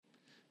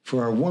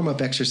For our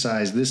warm-up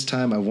exercise this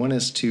time, I want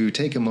us to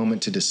take a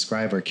moment to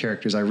describe our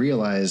characters. I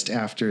realized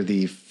after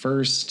the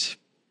first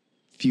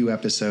few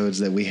episodes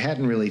that we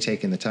hadn't really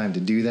taken the time to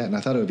do that, and I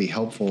thought it would be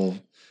helpful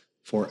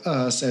for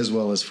us as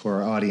well as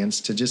for our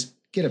audience to just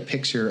get a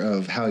picture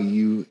of how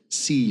you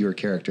see your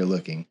character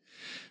looking.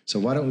 So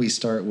why don't we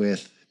start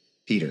with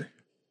Peter?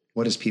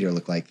 What does Peter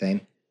look like,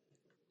 Thane?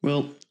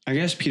 Well, I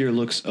guess Peter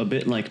looks a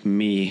bit like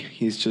me.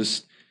 He's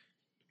just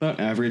about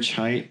average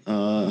height.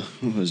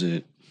 What was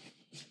it?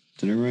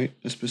 Did I write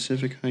a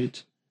specific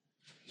height?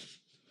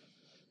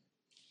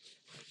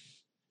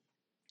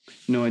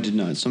 No, I did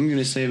not. So I'm going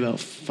to say about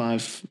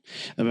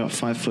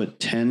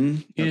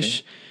 5'10" ish,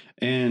 okay.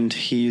 And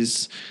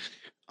he's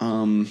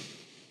like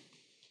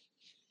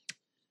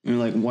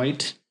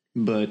white,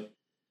 but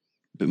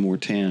a bit more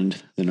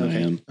tanned than I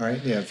am. All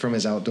right. Yeah, from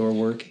his outdoor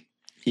work.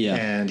 Yeah.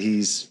 And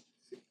he's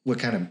what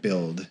kind of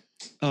build?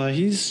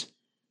 He's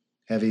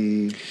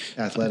heavy,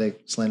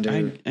 athletic,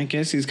 slender. I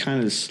guess he's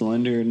kind of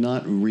slender,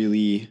 not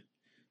really.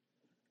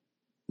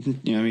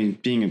 You know, I mean,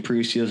 being a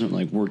priest, he doesn't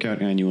like work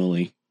out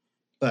annually.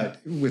 But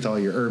with all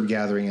your herb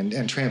gathering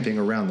and tramping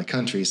around the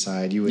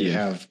countryside, you would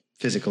have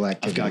physical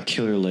activity. I've got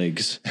killer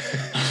legs.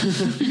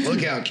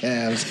 Look out,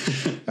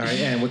 calves. All right.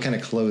 And what kind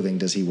of clothing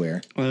does he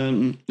wear?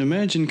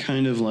 Imagine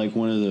kind of like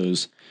one of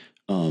those,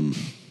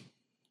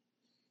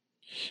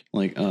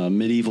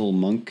 medieval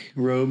monk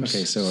robes.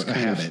 Okay. So a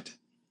habit.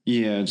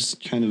 Yeah.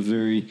 Just kind of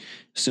very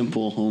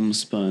simple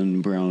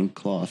homespun brown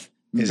cloth.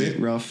 Is a bit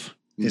it rough?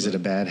 Is it a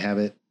bad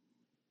habit?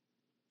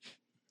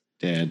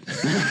 Dad.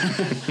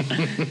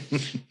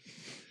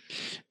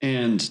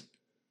 And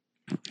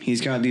he's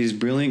got these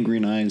brilliant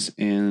green eyes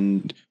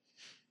and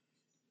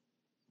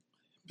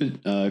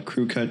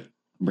crew cut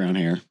brown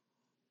hair.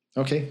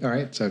 Okay. All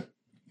right. So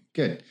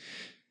good.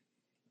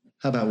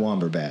 How about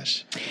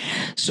Womberbash?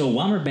 So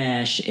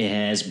Womberbash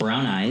has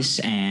brown eyes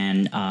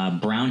and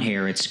brown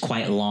hair. It's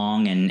quite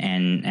long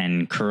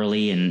and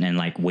curly and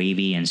like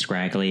wavy and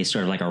scraggly,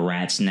 sort of like a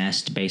rat's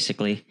nest,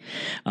 basically.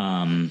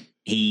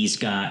 He's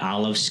got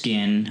olive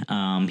skin.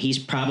 He's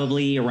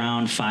probably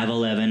around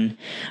 5'11".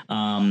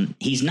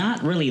 He's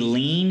not really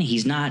lean.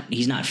 He's not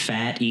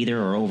fat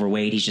either or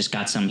overweight. He's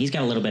got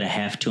a little bit of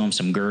heft to him,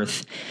 some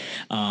girth.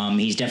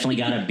 He's definitely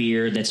got a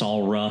beard that's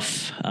all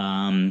rough.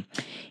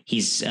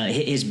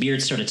 His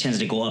beard sort of tends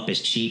to go up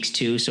his cheeks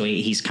too, so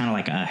he's kind of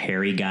like a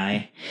hairy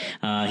guy.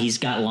 He's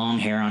got long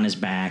hair on his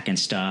back and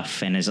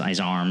stuff, and his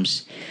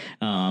arms.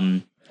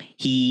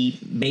 He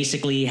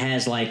basically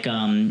has like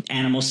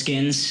animal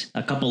skins,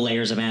 a couple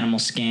layers of animal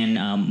skin,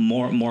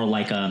 more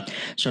like a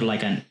sort of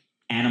like an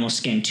animal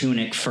skin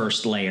tunic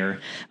first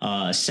layer.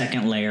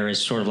 Second layer is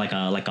sort of like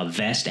a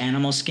vest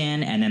animal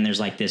skin, and then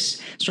there's like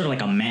this sort of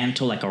like a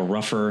mantle, like a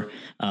rougher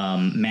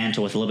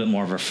mantle with a little bit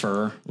more of a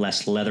fur,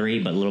 less leathery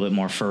but a little bit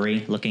more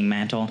furry looking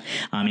mantle.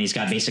 And he's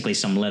got basically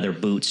some leather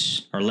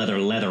boots or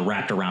leather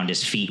wrapped around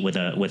his feet with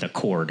a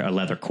cord, a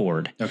leather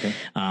cord. Okay,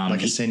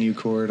 like a sinew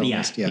cord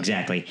almost. Yeah,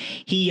 exactly.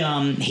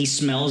 He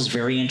smells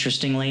very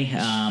interestingly.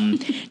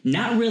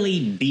 Not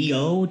really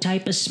BO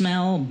type of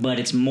smell, but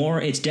it's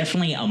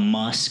definitely a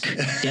musk,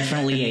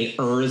 definitely a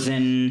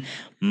earthen,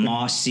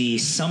 mossy,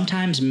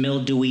 sometimes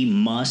mildewy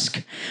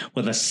musk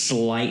with a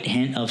slight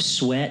hint of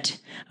sweat.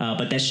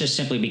 But that's just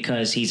simply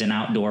because he's an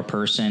outdoor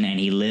person and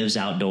he lives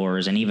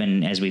outdoors. And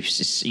even as we've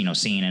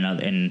seen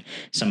in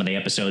some of the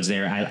episodes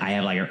there, I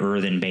have like an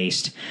earthen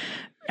based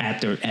at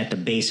the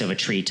base of a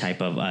tree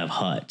type of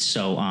hut.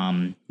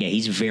 So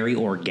he's very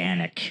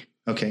organic.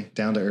 Okay,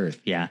 down to earth.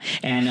 Yeah,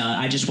 and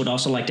I just would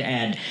also like to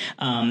add,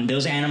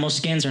 those animal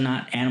skins are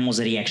not animals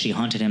that he actually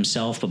hunted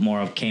himself, but more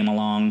of came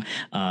along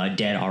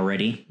dead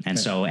already. And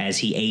so as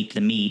he ate the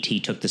meat, he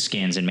took the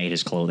skins and made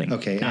his clothing.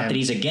 Okay. Not that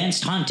he's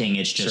against hunting,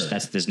 it's just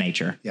that's his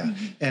nature. Yeah.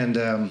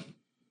 And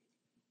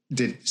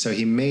so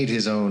he made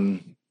his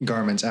own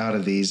garments out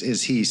of these.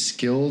 Is he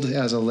skilled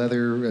as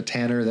a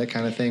tanner, that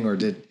kind of thing, or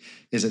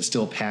is it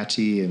still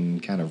patchy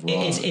and kind of raw?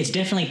 It's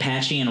definitely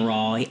patchy and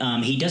raw.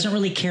 He doesn't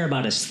really care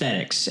about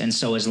aesthetics. And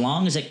so as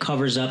long as it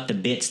covers up the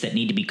bits that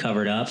need to be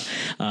covered up,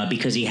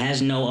 because he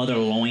has no other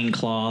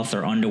loincloth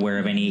or underwear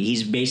of any,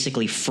 he's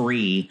basically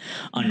free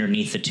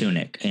underneath the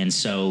tunic. And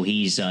so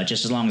he's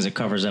just as long as it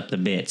covers up the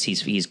bits,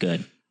 he's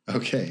good.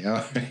 Okay. All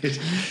right.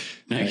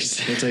 Nice.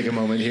 Right, we'll take a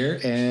moment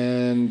here.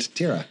 And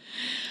Tira.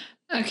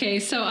 Okay.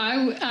 So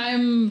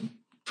I'm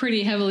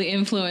pretty heavily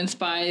influenced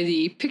by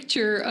the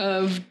picture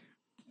of,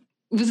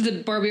 was it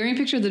the barbarian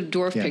picture or the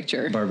dwarf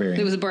picture? Barbarian.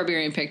 It was a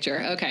barbarian picture.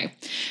 Okay.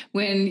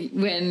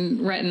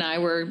 When Rhett and I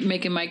were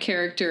making my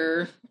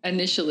character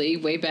initially,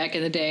 way back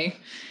in the day,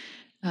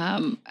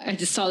 I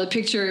just saw the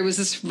picture. It was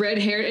this red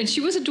hair, and she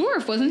was a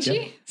dwarf, wasn't she?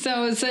 Yep.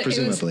 So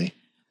presumably.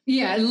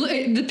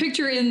 The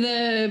picture in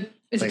the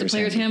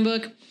Player's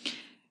Handbook.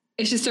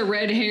 It's just a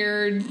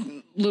red-haired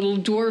little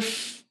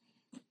dwarf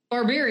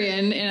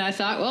barbarian, and I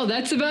thought, well,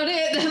 that's about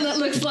it. That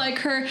looks like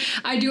her.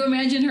 I do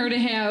imagine her to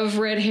have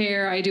red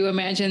hair. I do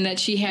imagine that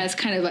she has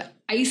kind of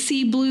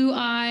icy blue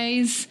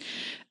eyes.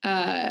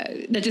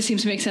 that just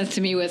seems to make sense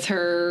to me with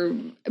her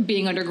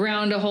being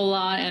underground a whole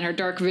lot and her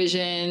dark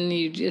vision.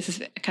 You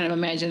just kind of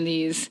imagine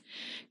these,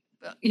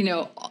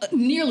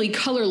 nearly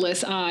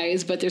colorless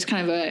eyes, but there's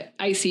kind of a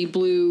icy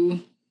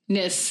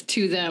blueness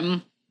to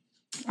them.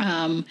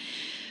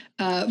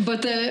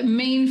 But the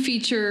main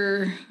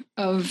feature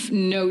of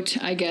note,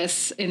 I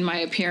guess, in my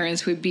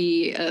appearance would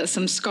be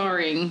some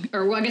scarring,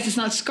 or I guess it's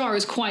not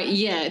scars quite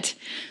yet,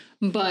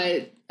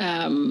 but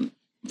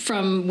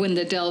from when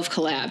the delve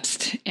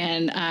collapsed,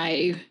 and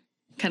I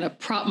kind of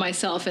prop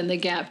myself in the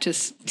gap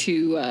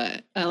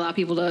to allow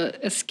people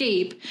to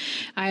escape.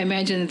 I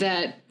imagine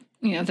that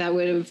that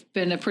would have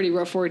been a pretty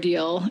rough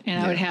ordeal,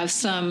 and I would have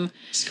some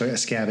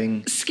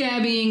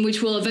scabbing,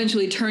 which will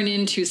eventually turn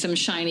into some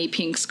shiny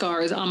pink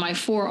scars on my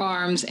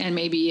forearms and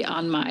maybe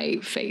on my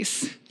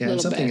face. Yeah,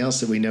 and something else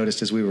that we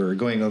noticed as we were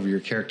going over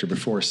your character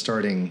before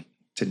starting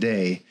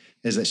today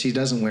is that she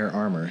doesn't wear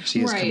armor.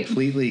 She is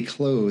completely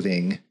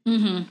clothing,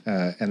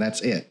 and that's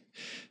it.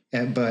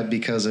 But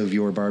because of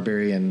your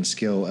barbarian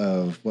skill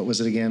of, what was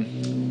it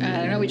again?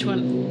 I don't know which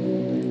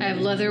one. I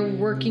have leather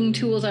working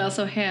tools. I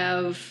also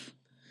have...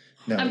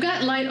 No. I've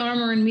got light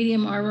armor and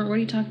medium armor. What are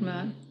you talking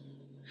about?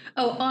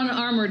 Oh,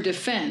 unarmored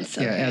defense.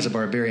 Okay. Yeah, as a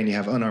barbarian, you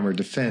have unarmored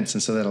defense,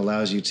 and so that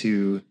allows you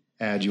to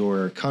add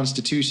your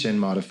constitution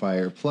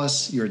modifier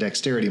plus your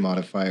dexterity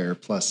modifier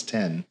plus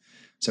 10.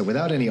 So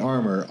without any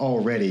armor,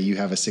 already you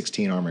have a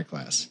 16 armor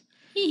class,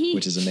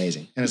 which is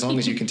amazing. And as long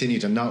as you continue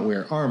to not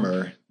wear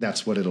armor,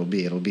 that's what it'll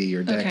be. It'll be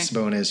your dex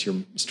bonus, your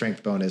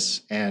strength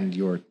bonus, and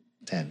your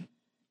 10.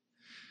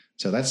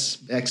 So that's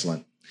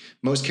excellent.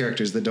 Most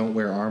characters that don't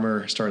wear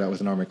armor start out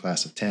with an armor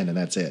class of 10, and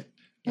that's it.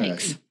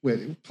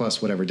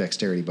 Plus whatever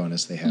dexterity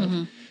bonus they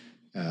have.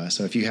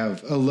 So if you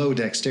have a low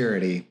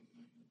dexterity,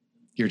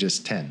 you're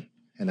just 10,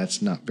 and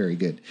that's not very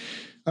good.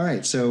 All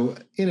right, so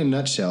in a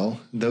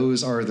nutshell,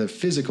 those are the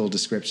physical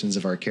descriptions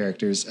of our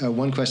characters.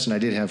 One question I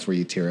did have for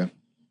you, Tira.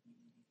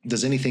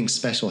 Does anything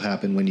special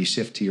happen when you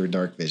shift to your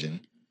dark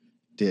vision?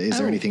 Is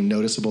there anything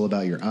noticeable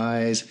about your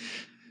eyes?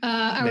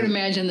 I would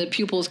imagine the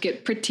pupils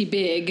get pretty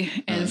big,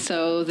 and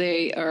so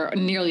they are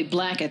nearly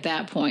black at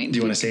that point. Do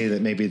you want to say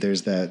that maybe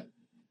there's that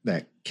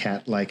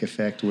cat-like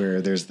effect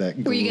where there's that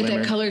where you get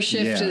that color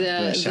shift to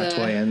the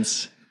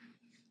chatoyance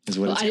is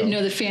what it's called? I didn't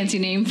know the fancy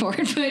name for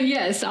it, but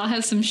yes, I'll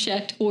have some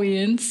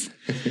chatoyance.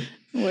 Is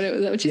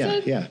that what you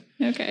said? Yeah.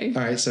 Okay.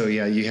 All right, so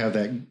you have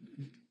that.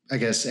 I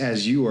guess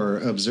as you are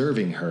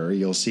observing her,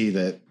 you'll see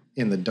that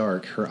in the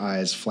dark, her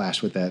eyes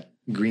flash with that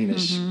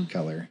greenish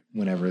color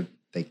whenever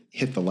they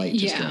hit the light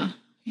just right.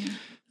 Yeah.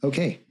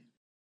 Okay.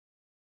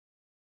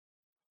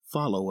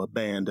 Follow a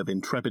band of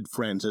intrepid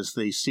friends as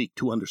they seek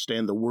to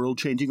understand the world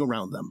changing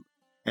around them,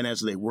 and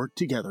as they work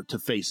together to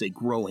face a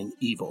growing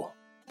evil.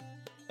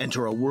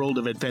 Enter a world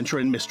of adventure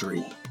and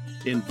mystery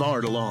in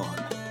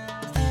Vardalon.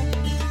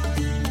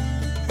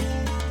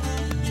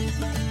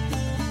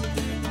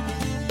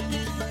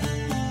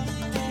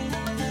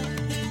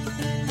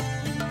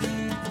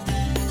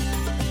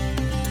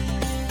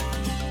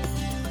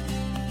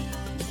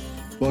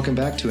 Welcome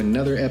back to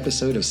another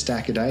episode of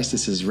Stack of Dice.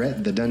 This is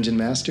Rhett, the Dungeon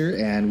Master,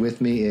 and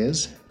with me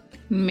is...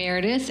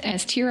 Meredith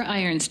as Tira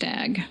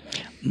Ironstag.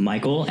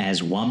 Michael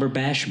as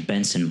Womberbash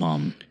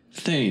Bensonmum.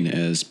 Thane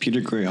as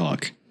Peter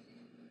Greyhawk.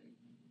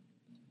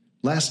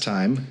 Last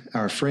time,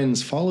 our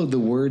friends followed the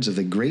words of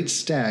the Great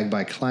Stag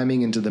by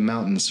climbing into the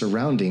mountains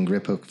surrounding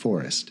Griphook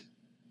Forest.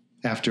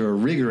 After a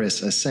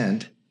rigorous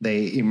ascent,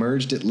 they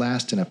emerged at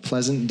last in a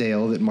pleasant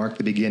dale that marked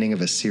the beginning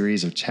of a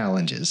series of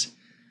challenges.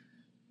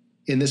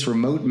 In this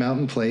remote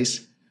mountain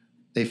place,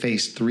 they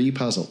faced 3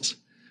 puzzles,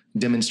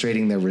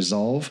 demonstrating their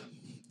resolve,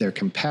 their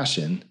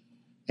compassion,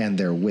 and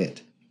their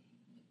wit.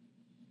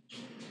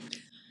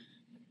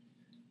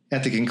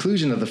 At the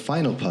conclusion of the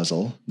final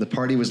puzzle, the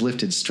party was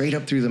lifted straight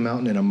up through the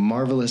mountain in a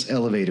marvelous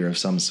elevator of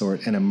some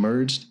sort and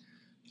emerged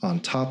on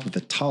top of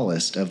the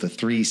tallest of the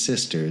 3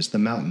 sisters, the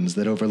mountains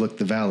that overlook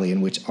the valley in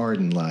which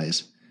Arden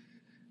lies.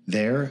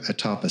 There,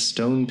 atop a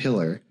stone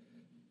pillar,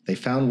 they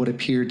found what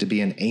appeared to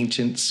be an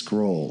ancient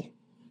scroll.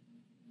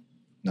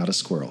 Not a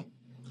squirrel.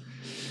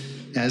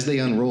 As they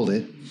unrolled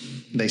it,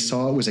 they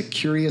saw it was a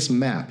curious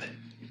map,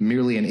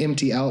 merely an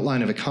empty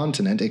outline of a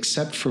continent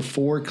except for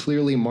 4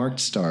 clearly marked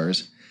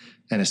stars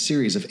and a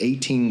series of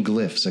 18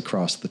 glyphs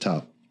across the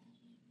top.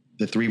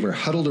 The 3 were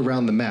huddled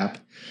around the map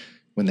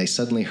when they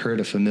suddenly heard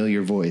a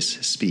familiar voice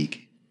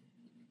speak.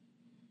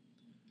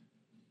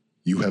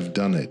 "You have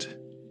done it."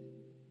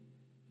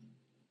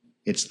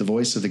 It's the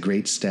voice of the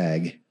Great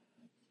Stag.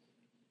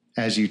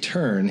 As you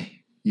turn,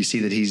 you see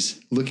that he's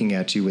looking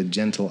at you with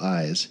gentle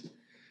eyes.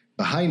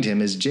 Behind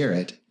him is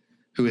Jarrett,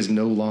 who is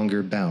no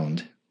longer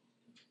bound.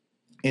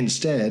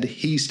 Instead,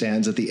 he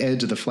stands at the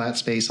edge of the flat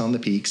space on the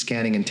peak,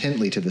 scanning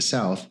intently to the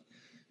south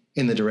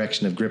in the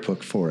direction of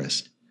Griphook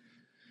Forest.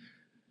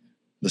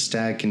 The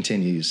stag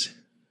continues.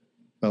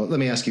 Well, let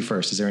me ask you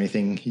first. Is there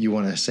anything you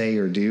want to say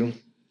or do?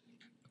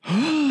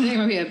 I think it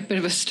might be a bit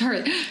of a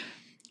start.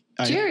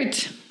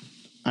 Jarrett.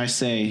 I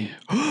say...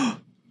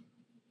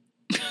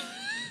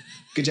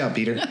 Good job,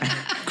 Peter.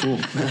 Cool.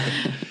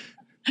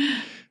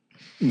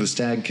 The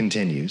stag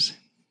continues.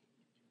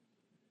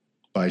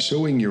 By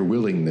showing your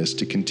willingness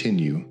to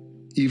continue,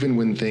 even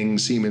when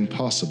things seem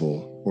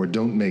impossible or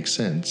don't make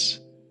sense,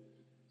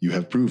 you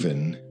have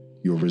proven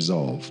your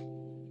resolve.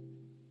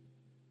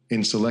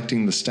 In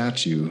selecting the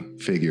statue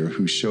figure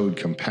who showed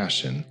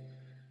compassion,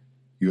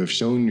 you have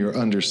shown your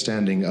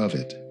understanding of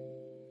it.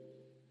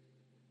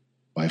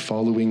 By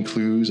following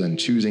clues and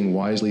choosing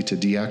wisely to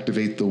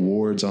deactivate the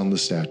wards on the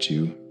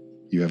statue,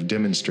 you have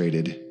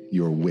demonstrated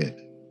your wit.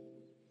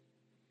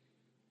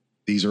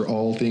 These are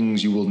all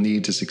things you will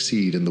need to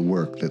succeed in the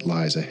work that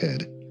lies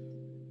ahead.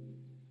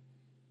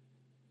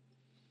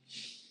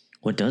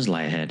 What does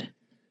lie ahead?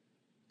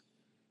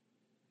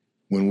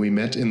 When we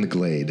met in the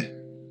glade,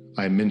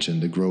 I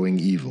mentioned a growing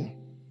evil.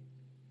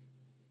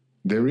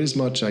 There is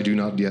much I do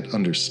not yet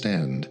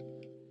understand,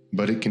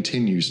 but it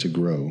continues to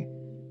grow,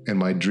 and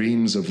my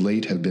dreams of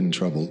late have been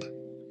troubled.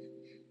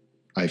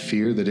 I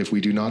fear that if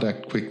we do not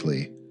act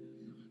quickly,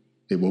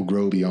 it will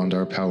grow beyond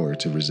our power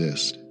to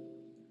resist.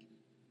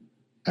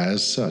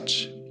 As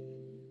such,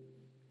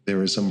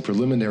 there is some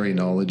preliminary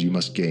knowledge you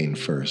must gain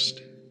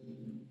first.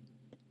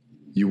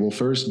 You will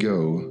first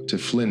go to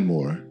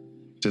Flynnmore,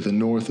 to the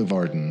north of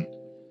Arden.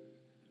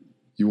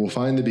 You will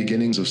find the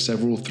beginnings of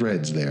several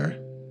threads there,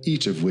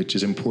 each of which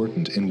is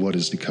important in what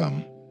is to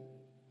come.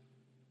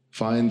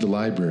 Find the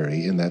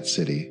library in that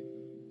city,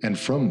 and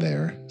from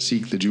there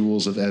seek the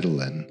jewels of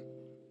Edelin.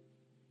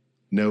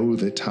 Know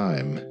that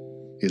time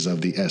is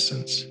of the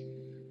essence.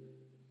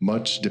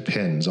 Much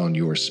depends on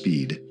your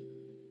speed.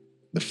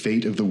 The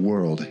fate of the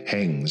world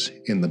hangs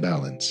in the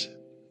balance.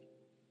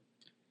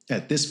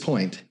 At this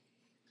point,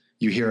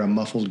 you hear a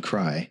muffled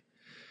cry.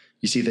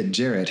 You see that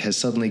Jarrett has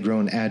suddenly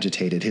grown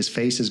agitated. His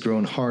face has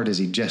grown hard as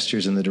he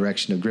gestures in the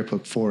direction of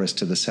Griphook Forest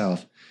to the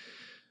south.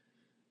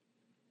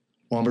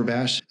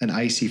 Womberbash, an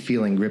icy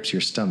feeling grips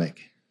your stomach.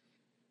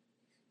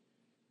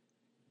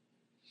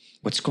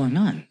 What's going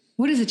on?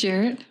 What is it,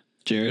 Jarrett?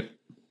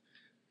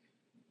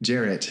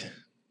 Jarrett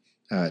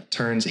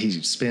turns, he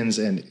spins,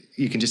 and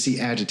you can just see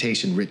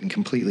agitation written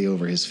completely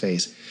over his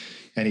face.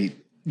 And he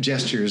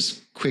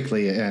gestures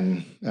quickly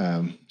and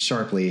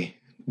sharply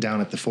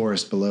down at the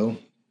forest below.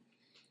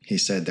 He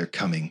said, "They're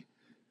coming.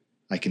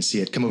 I can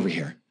see it. Come over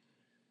here."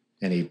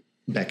 And he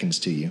beckons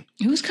to you.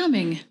 Who's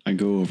coming? I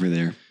go over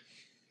there.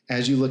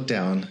 As you look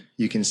down,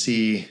 you can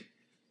see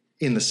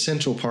in the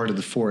central part of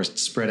the forest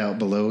spread out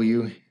below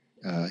you,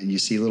 you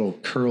see little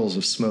curls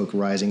of smoke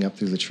rising up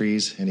through the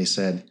trees. And he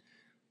said,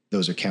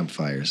 "Those are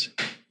campfires.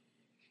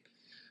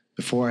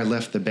 Before I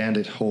left the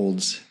bandit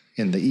holds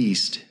in the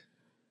east,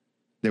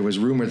 there was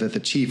rumor that the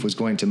chief was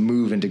going to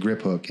move into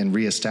Griphook and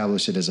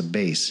reestablish it as a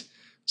base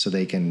so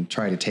they can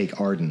try to take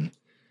Arden.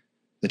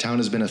 The town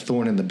has been a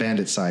thorn in the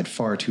bandit side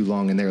far too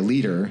long, and their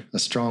leader, a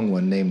strong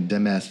one named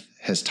Demeth,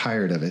 has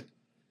tired of it.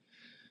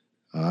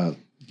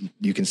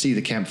 You can see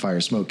the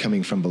campfire smoke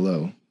coming from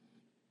below.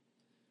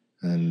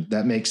 And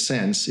that makes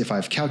sense. If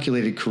I've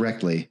calculated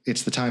correctly,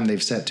 it's the time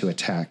they've set to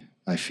attack,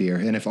 I fear.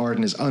 And if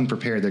Arden is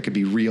unprepared, there could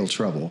be real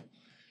trouble.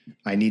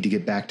 I need to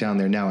get back down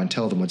there now and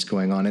tell them what's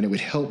going on, and it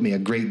would help me a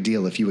great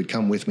deal if you would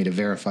come with me to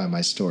verify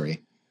my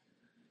story."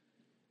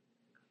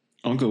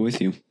 I'll go with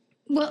you.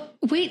 Well,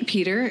 wait,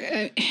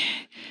 Peter.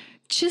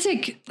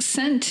 Chiswick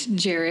sent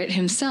Jarrett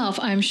himself.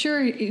 I'm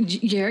sure,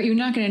 Jarrett, you're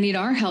not going to need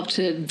our help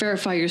to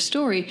verify your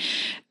story.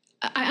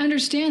 I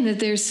understand that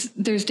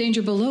there's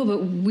danger below,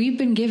 but we've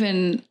been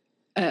given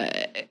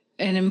an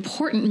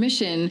important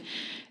mission,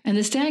 and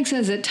the stag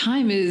says that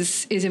time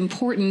is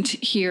important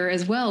here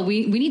as well.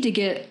 We need to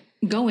get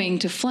going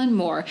to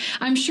Flynnmore.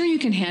 I'm sure you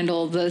can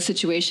handle the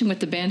situation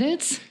with the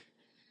bandits.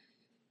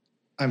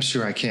 I'm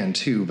sure I can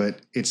too, but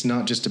it's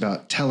not just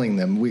about telling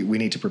them. We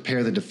need to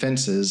prepare the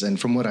defenses, and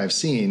from what I've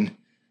seen,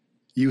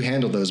 you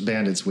handle those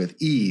bandits with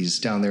ease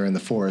down there in the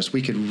forest.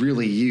 We could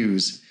really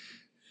use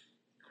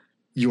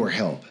your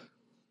help.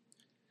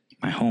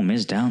 My home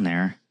is down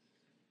there.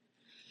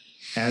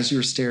 As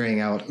you're staring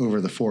out over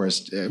the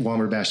forest,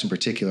 Womberbash in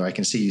particular, I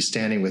can see you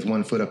standing with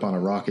one foot up on a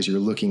rock as you're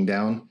looking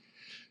down.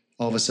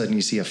 All of a sudden,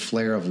 you see a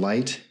flare of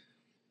light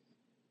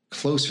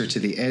closer to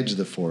the edge of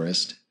the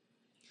forest.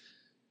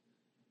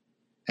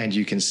 And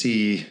you can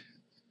see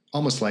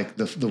almost like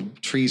the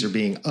trees are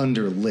being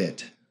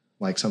underlit,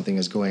 like something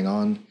is going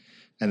on.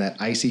 And that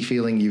icy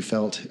feeling you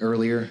felt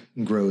earlier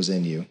grows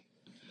in you.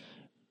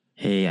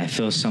 Hey, I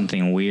feel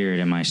something weird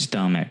in my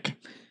stomach.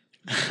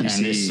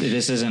 And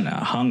this isn't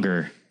a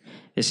hunger.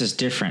 This is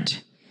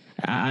different.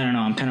 I don't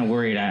know. I'm kind of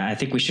worried. I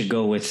think we should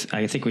go with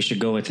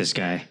this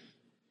guy.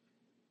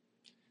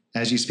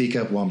 As you speak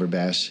up,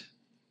 Womberbash,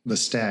 the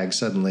stag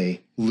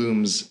suddenly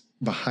looms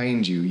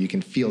behind you. You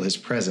can feel his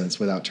presence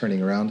without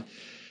turning around,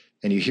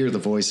 and you hear the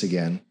voice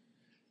again.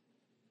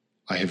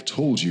 "I have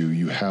told you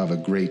you have a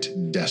great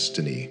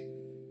destiny.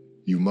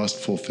 You must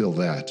fulfill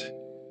that."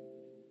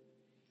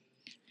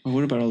 Well,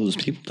 what about all those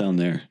people down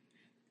there?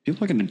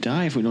 People are going to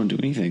die if we don't do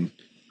anything.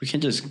 We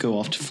can't just go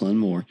off to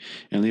Flynnmore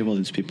and leave all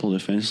these people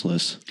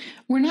defenseless.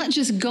 We're not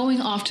just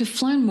going off to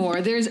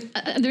Flynnmore.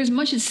 There's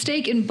much at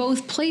stake in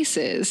both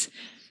places.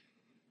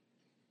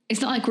 it's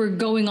not like we're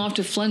going off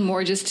to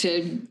Flenmore just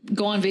to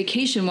go on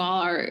vacation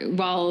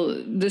while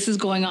this is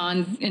going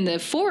on in the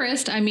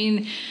forest. I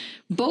mean,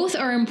 both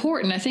are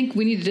important. I think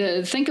we need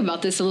to think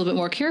about this a little bit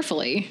more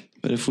carefully.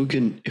 But if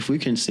we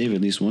can save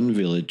at least one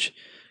village,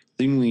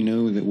 then we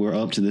know that we're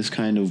up to this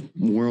kind of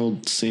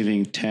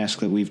world-saving task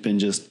that we've been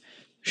just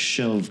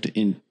shoved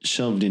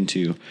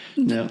into.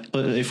 Now,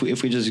 but if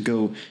we just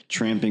go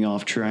tramping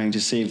off trying to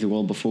save the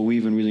world before we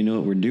even really know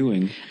what we're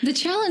doing, the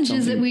challenge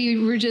is that we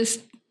were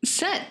just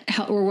set,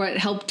 or what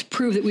helped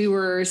prove that we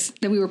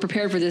were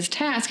prepared for this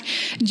task.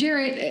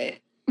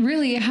 Jarrett,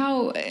 really,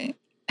 how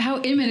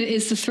imminent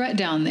is the threat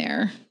down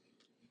there?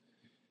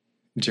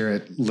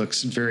 Jarrett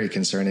looks very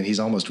concerned, and he's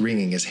almost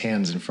wringing his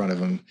hands in front of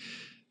him.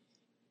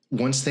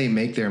 Once they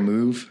make their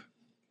move,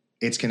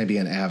 it's going to be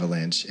an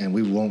avalanche, and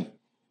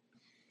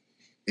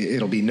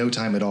it'll be no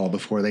time at all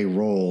before they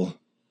roll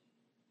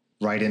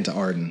right into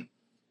Arden.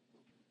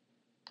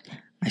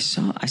 I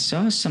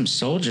saw some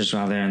soldiers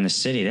while they're in the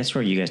city. That's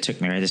where you guys took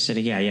me, right? The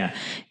city? Yeah.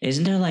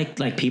 Isn't there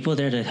like people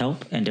there to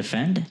help and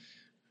defend?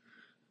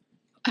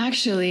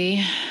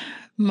 Actually,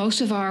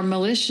 most of our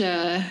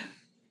militia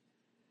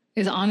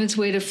is on its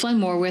way to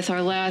Flenmore with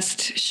our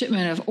last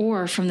shipment of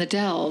ore from the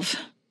Delve.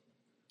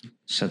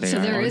 So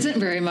there isn't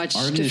very much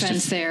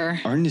defense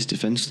there. Arden is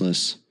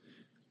defenseless.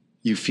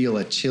 You feel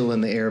a chill in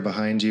the air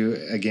behind you.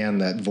 Again,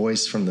 that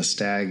voice from the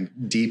stag,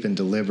 deep and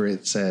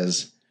deliberate,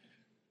 says,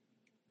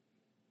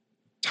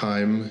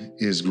 "Time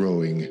is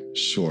growing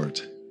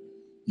short.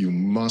 You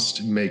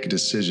must make a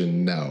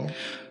decision now.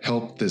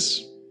 Help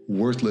this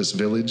worthless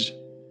village."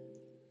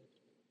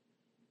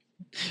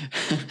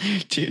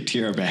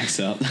 Tira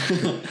backs up.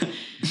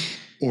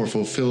 "Or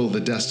fulfill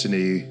the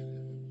destiny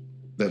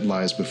that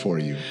lies before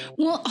you."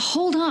 Well,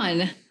 hold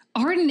on.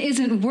 Arden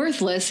isn't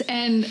worthless,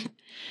 and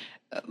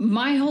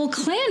my whole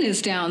clan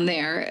is down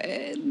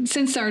there.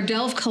 Since our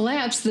delve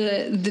collapsed,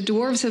 the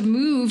dwarves have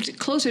moved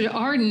closer to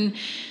Arden,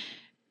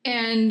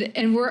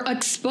 and we're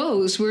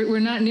exposed. We're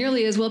not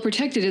nearly as well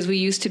protected as we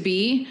used to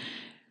be.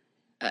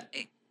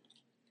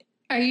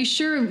 Are you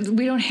sure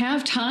we don't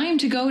have time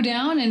to go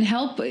down and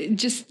help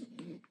just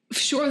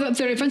shore up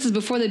their defenses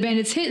before the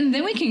bandits hit, and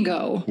then we can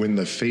go? When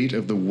the fate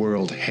of the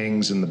world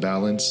hangs in the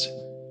balance,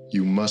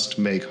 you must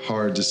make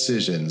hard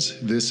decisions.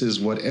 This is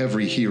what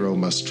every hero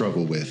must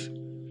struggle with.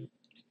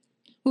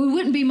 We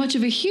wouldn't be much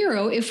of a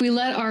hero if we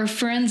let our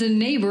friends and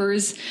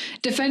neighbors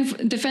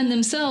defend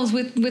themselves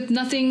with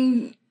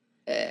nothing,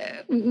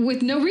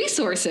 with no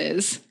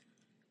resources.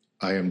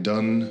 I am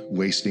done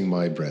wasting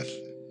my breath.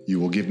 You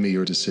will give me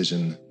your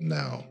decision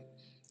now.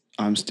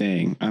 I'm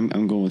staying.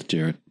 I'm going with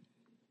Jarrett.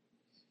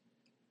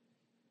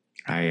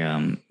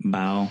 I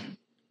bow,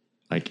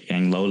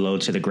 and low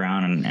to the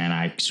ground, and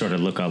I sort of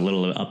look a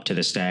little up to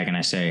the stag, and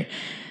I say,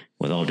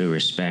 with all due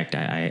respect,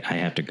 I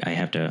have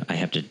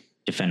to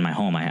defend my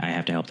home. I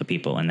have to help the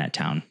people in that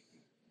town.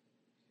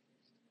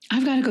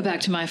 I've got to go back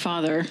to my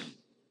father.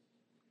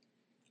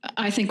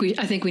 I think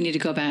we need to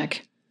go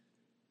back.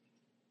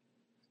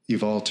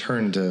 You've all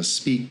turned to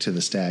speak to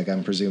the stag,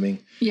 I'm presuming.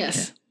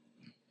 Yes.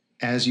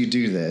 As you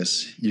do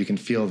this, you can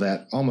feel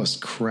that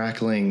almost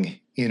crackling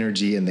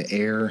energy in the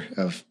air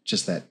of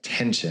just that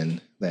tension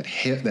that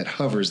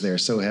hovers there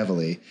so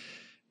heavily,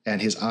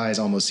 and his eyes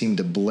almost seem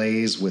to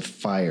blaze with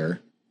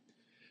fire.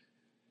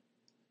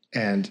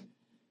 And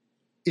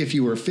if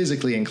you were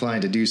physically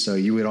inclined to do so,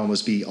 you would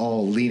almost be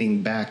all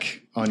leaning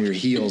back on your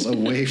heels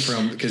away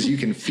from, because you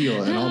can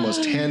feel an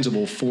almost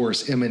tangible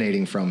force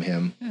emanating from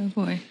him. Oh,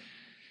 boy.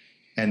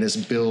 And this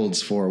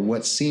builds for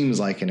what seems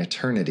like an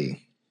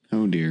eternity.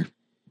 Oh, dear.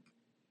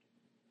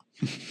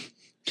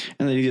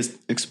 And then he just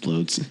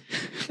explodes.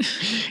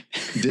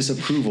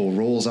 Disapproval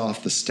rolls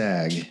off the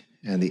stag,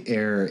 and the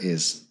air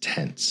is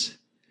tense.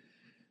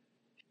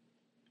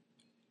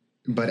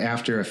 But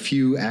after a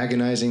few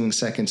agonizing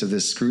seconds of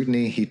this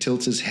scrutiny, he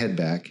tilts his head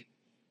back,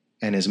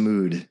 and his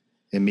mood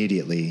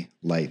immediately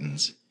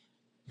lightens.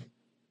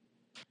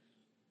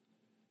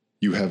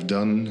 You have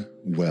done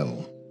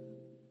well.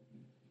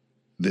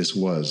 This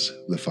was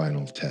the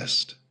final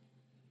test.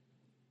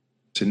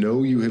 To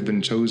know you have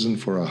been chosen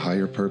for a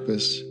higher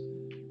purpose,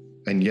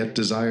 and yet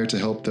desire to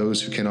help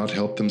those who cannot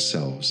help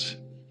themselves,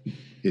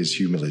 is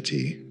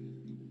humility.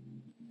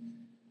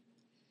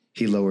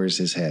 He lowers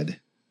his head,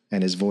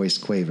 and his voice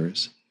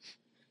quavers.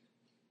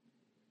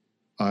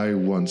 I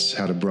once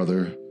had a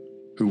brother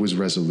who was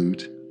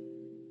resolute.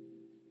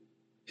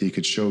 He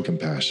could show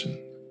compassion,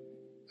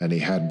 and he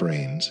had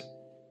brains.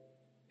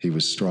 He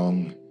was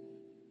strong,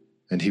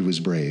 and he was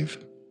brave.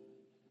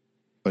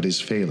 But his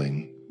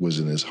failing was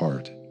in his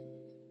heart.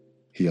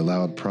 He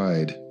allowed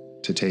pride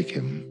to take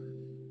him,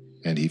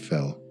 and he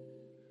fell.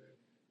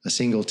 A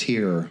single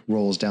tear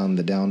rolls down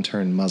the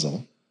downturned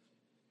muzzle.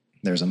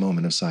 There's a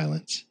moment of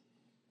silence.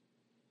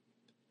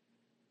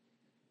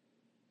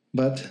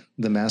 But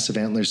the massive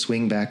antlers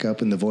swing back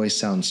up and the voice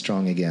sounds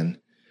strong again.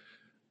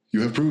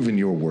 You have proven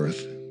your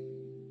worth.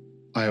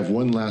 I have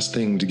one last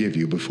thing to give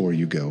you before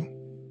you go.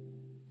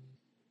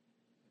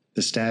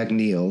 The stag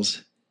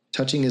kneels,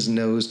 touching his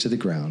nose to the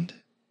ground.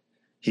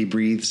 He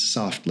breathes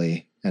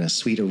softly and a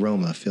sweet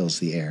aroma fills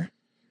the air.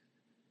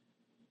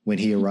 When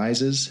he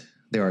arises,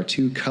 there are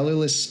 2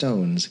 colorless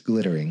stones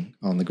glittering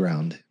on the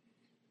ground.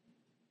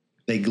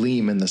 They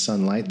gleam in the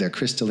sunlight, their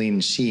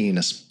crystalline sheen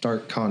a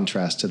stark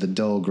contrast to the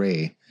dull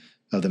gray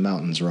of the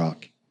mountain's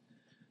rock.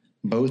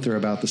 Both are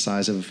about the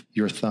size of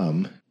your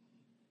thumb.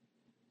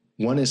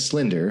 One is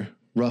slender,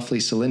 roughly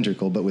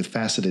cylindrical, but with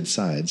faceted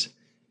sides.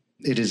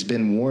 It has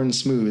been worn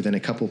smooth in a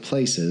couple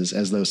places,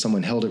 as though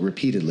someone held it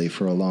repeatedly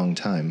for a long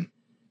time.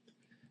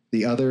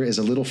 The other is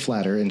a little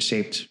flatter and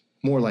shaped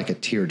more like a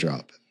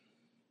teardrop.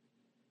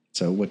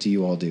 So what do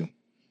you all do?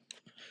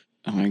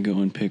 I go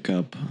and pick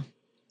up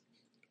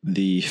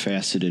the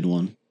faceted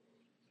one.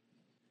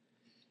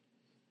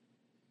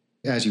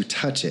 As you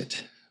touch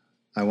it,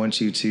 I want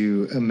you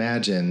to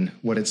imagine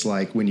what it's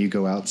like when you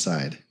go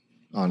outside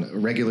on a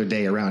regular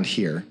day around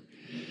here.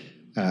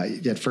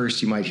 At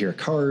first, you might hear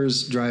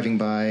cars driving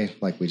by,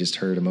 like we just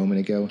heard a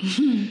moment ago,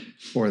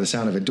 or the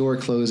sound of a door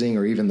closing,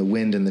 or even the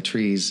wind in the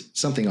trees,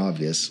 something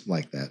obvious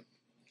like that.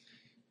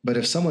 But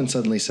if someone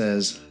suddenly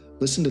says,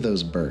 "Listen to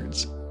those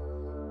birds,"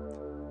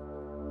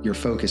 your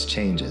focus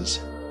changes.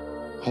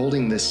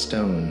 Holding this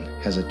stone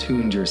has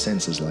attuned your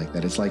senses like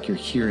that. It's like you're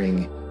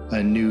hearing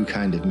a new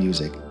kind of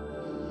music.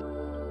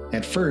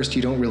 At first,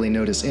 you don't really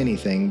notice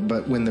anything,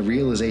 but when the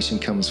realization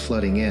comes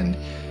flooding in,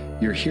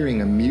 you're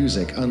hearing a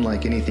music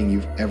unlike anything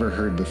you've ever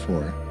heard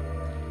before.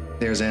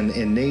 There's an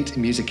innate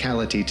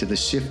musicality to the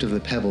shift of the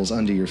pebbles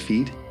under your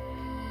feet,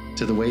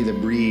 to the way the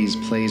breeze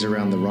plays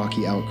around the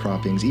rocky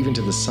outcroppings, even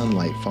to the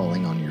sunlight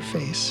falling on your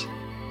face.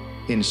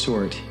 In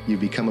short, you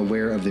become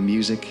aware of the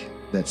music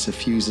that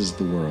suffuses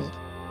the world.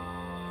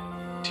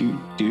 Do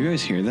you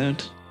guys hear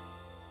that?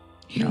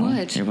 Hear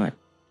what? Hear what?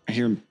 I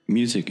hear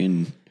music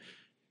and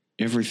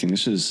everything.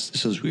 This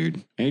is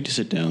weird. I need to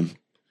sit down.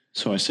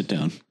 So I sit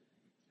down.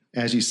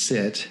 As you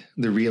sit,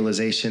 the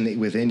realization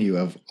within you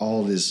of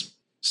all this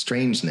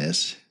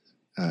strangeness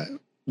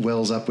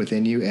wells up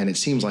within you, and it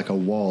seems like a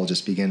wall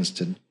just begins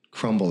to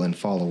crumble and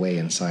fall away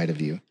inside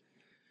of you.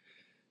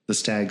 The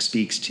stag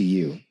speaks to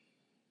you,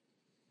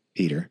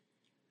 Peter.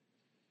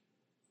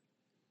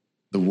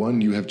 The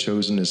one you have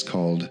chosen is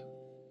called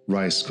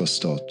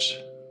Raiskostoch,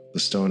 the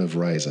Stone of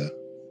Ryza.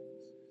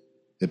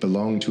 It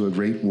belonged to a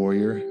great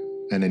warrior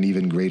and an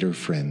even greater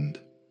friend.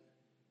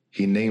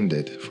 He named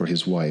it for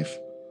his wife,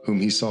 whom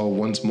he saw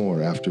once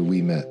more after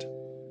we met.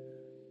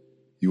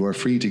 You are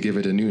free to give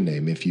it a new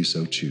name if you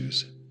so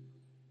choose.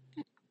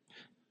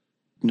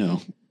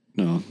 No,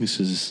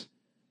 it's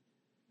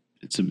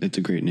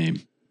a great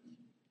name.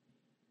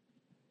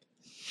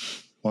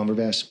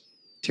 Womberbash,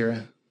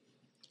 Tira?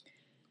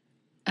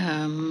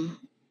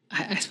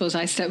 I suppose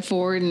I step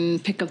forward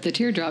and pick up the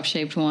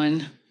teardrop-shaped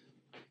one.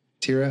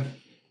 Tira,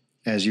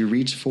 as you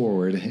reach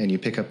forward and you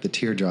pick up the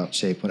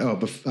teardrop-shaped one...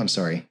 I'm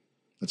sorry.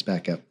 Let's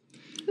back up.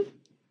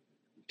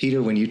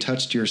 Peter, when you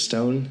touched your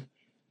stone,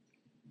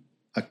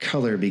 a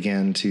color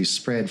began to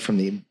spread from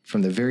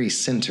the very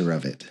center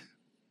of it.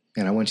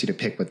 And I want you to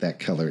pick what that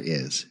color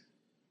is.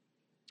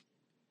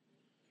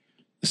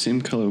 The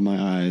same color of my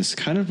eyes.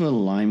 Kind of a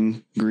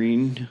lime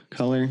green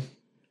color.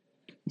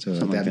 So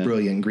that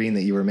brilliant green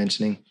that you were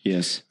mentioning?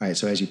 Yes. All right,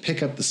 so as you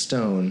pick up the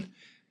stone,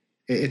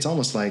 it's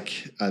almost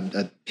like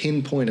a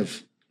pinpoint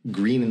of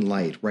green and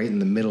light right in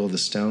the middle of the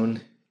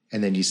stone,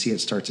 and then you see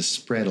it start to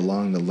spread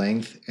along the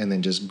length and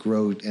then just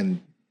grow, and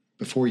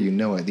before you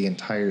know it, the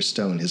entire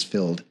stone is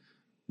filled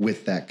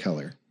with that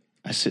color.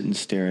 I sit and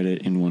stare at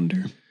it in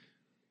wonder.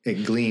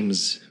 It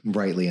gleams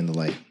brightly in the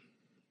light.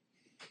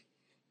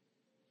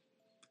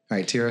 All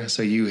right, Tira,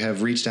 so you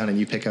have reached down and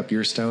you pick up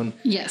your stone.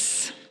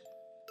 Yes.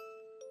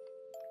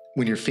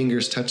 When your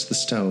fingers touch the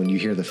stone, you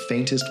hear the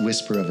faintest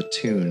whisper of a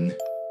tune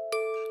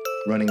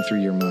running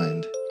through your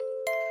mind.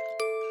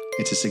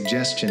 It's a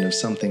suggestion of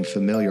something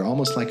familiar,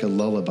 almost like a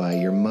lullaby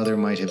your mother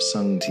might have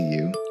sung to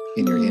you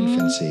in your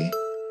infancy.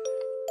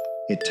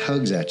 It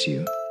tugs at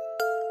you,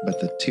 but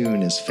the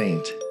tune is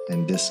faint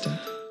and distant.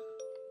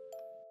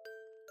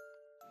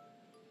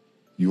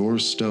 Your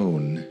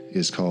stone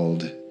is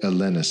called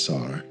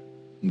Elenisar,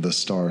 the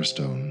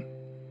Starstone.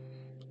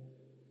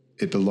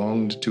 It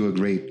belonged to a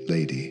great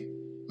lady,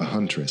 a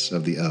huntress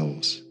of the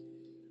elves.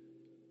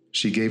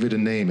 She gave it a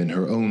name in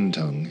her own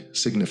tongue,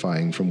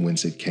 signifying from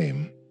whence it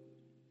came.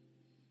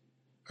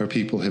 Her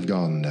people have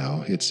gone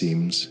now, it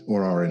seems,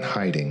 or are in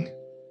hiding.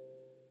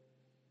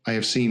 I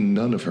have seen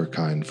none of her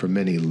kind for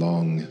many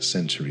long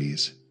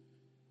centuries.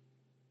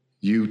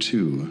 You,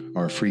 too,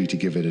 are free to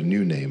give it a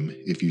new name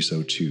if you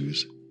so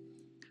choose.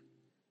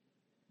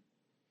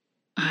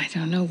 I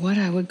don't know what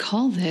I would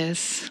call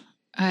this.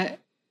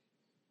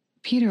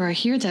 Peter, I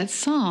hear that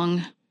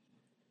song.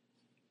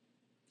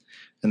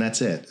 And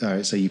that's it. All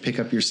right, so you pick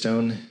up your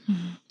stone,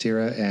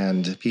 Tira,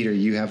 and Peter,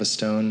 you have a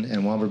stone,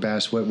 and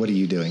Womberbash, what are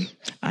you doing?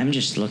 I'm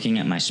just looking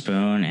at my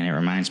spoon, and it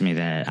reminds me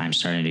that I'm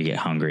starting to get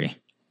hungry.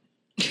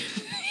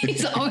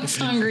 He's always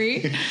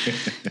hungry.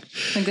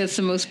 Like that's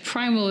the most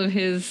primal of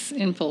his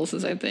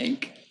impulses, I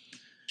think.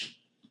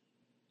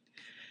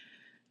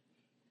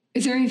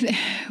 Is there anything?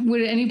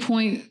 Would at any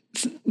point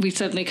we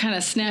suddenly kind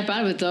of snap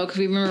out of it though? Because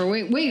we remember,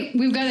 wait,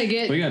 we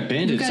got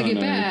bandits to on get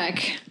our-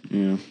 back.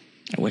 Yeah.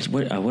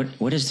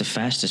 What is the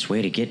fastest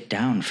way to get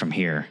down from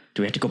here?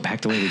 Do we have to go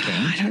back the way we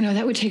came? I don't know.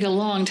 That would take a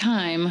long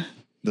time.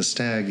 The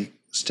stag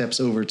steps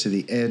over to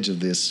the edge of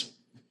this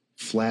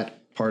flat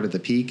part of the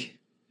peak,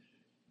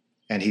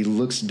 and he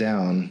looks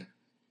down,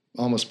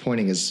 almost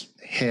pointing his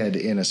head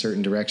in a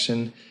certain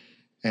direction.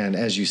 And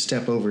as you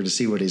step over to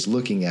see what he's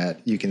looking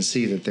at, you can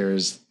see that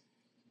there's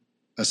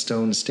a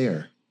stone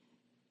stair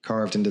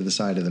carved into the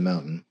side of the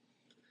mountain.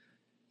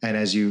 And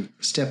as you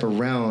step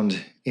around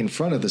in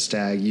front of the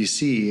stag, you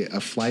see a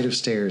flight of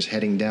stairs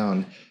heading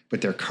down, but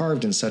they're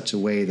carved in such a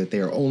way that they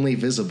are only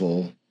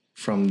visible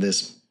from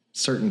this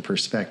certain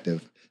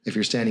perspective. If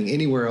you're standing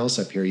anywhere else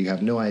up here, you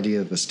have no idea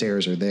that the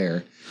stairs are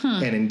there.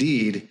 And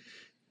indeed,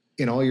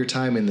 in all your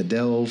time in the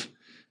delve,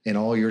 in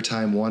all your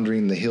time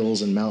wandering the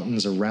hills and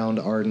mountains around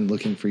Arden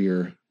looking for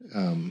your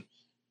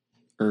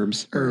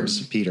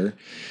Herbs, Peter,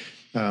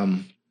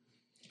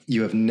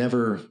 you have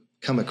never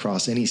come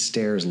across any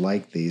stairs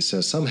like these.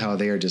 So somehow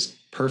they are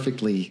just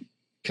perfectly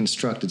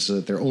constructed so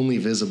that they're only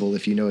visible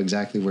if you know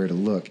exactly where to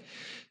look.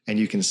 And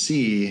you can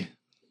see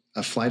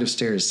a flight of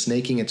stairs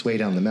snaking its way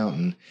down the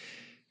mountain.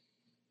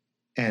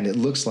 And it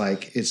looks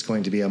like it's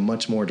going to be a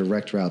much more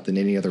direct route than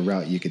any other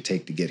route you could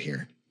take to get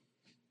here.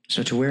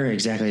 So to where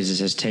exactly does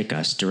this take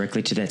us?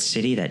 Directly to that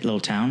city, that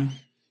little town?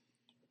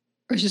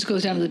 Or it just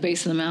goes down to the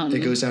base of the mountain.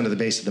 It goes down to the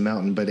base of the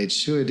mountain, but it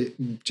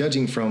should,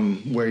 judging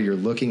from where you're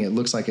looking, it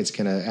looks like it's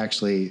going to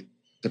actually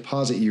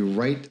deposit you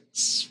right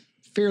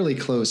fairly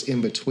close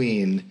in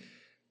between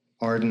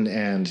Arden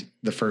and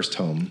the first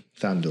home,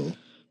 Thandul.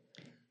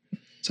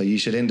 So you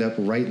should end up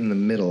right in the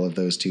middle of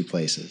those two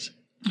places.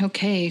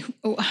 Okay.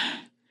 Oh.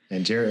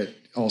 And Jarrett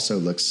also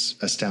looks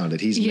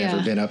astounded. He's Yeah.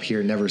 never been up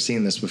here, never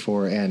seen this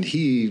before, and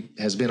he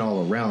has been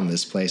all around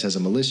this place as a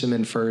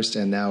militiaman first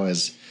and now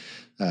as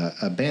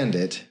a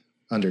bandit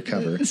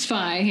undercover.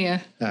 Spy,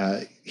 yeah.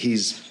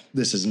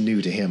 This is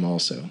new to him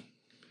also.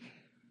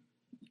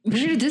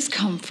 Where did this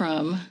come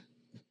from?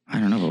 I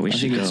don't know, but we I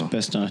should think it's go.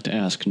 best not to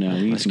ask now.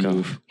 We need Let's to go.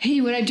 move.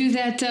 Hey, would I do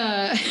that?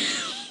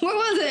 What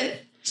was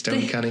it?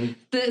 Stone cutting.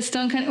 The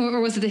stone cutting, or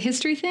was it the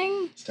history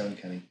thing? Stone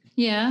cutting.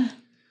 Yeah.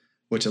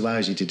 Which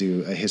allows you to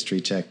do a history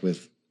check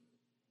with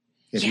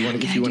if you Yeah,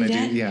 want can if I you want to do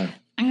that? do yeah,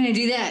 I'm going to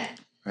do that.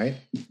 right?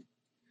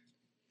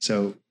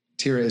 So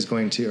Tira is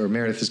going to, or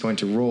Meredith is going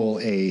to roll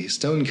a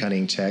stone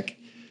cutting check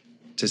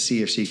to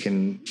see if she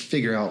can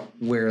figure out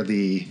where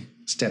the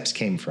steps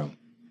came from.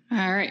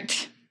 All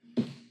right.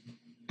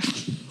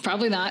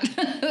 Probably not.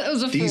 That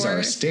was a 4. These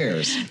are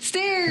stairs.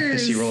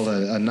 Stairs. She rolled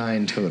a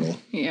 9 total.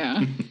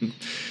 Yeah.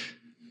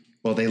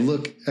 Well, they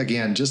look,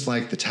 again, just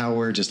like the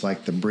tower, just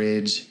like the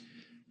bridge.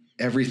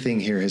 Everything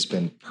here has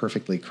been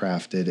perfectly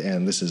crafted,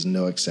 and this is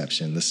no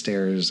exception. The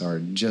stairs are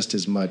just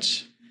as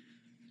much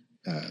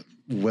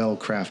well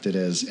crafted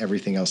as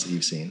everything else that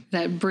you've seen.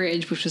 That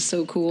bridge, which was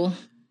so cool.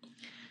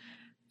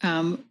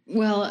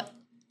 Well,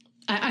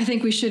 I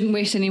think we shouldn't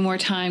waste any more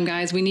time,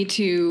 guys. We need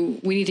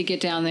to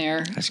get down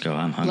there. Let's go.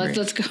 I'm hungry.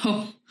 Let's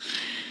go.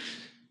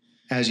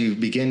 As you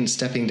begin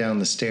stepping down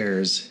the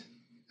stairs,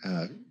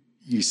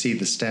 you see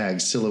the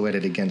stag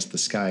silhouetted against the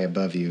sky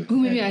above you. Ooh,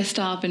 maybe I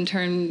stop and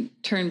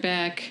turn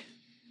back.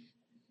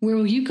 Where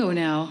will you go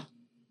now?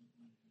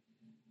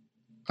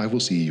 I will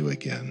see you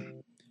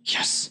again.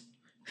 Yes.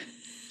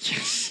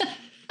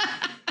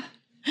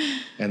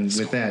 And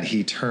with that,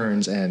 he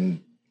turns and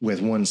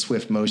with one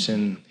swift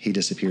motion, he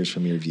disappears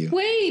from your view.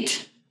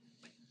 Wait.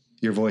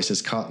 Your voice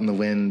is caught in the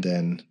wind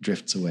and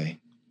drifts away.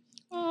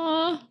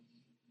 Aw.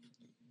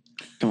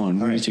 Come on,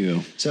 we need to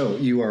go. So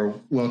you are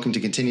welcome to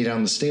continue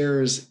down the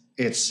stairs.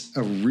 It's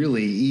a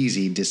really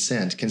easy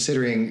descent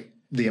considering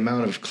the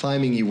amount of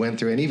climbing you went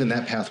through, and even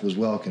that path was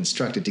well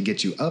constructed to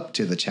get you up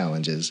to the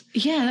challenges.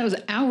 Yeah, that was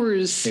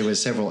hours. It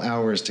was several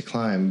hours to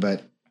climb,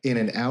 but in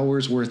an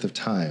hour's worth of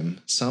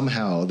time,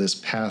 somehow this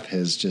path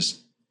has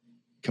just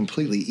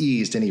completely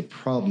eased any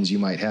problems you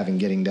might have in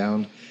getting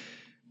down,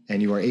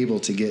 and you are able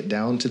to get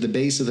down to the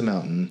base of the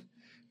mountain,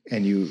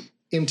 and you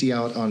empty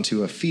out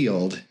onto a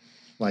field,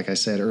 like I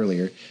said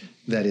earlier,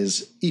 that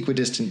is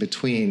equidistant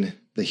between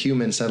the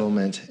human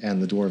settlement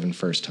and the dwarven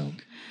first home.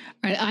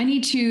 All right, I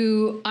need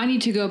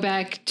to go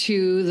back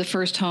to the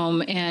first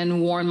home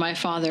and warn my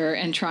father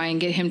and try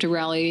and get him to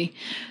rally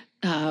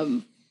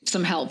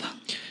some help.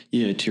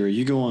 Yeah, Tira,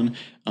 you go on.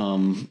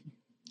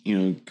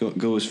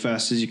 Go as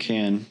fast as you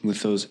can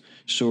with those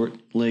short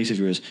legs of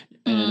yours.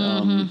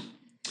 And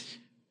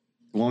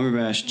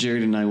Womberbash,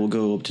 Jared, and I will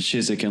go up to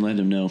Chiswick and let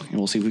him know, and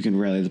we'll see if we can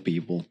rally the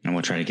people. And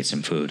we'll try to get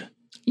some food.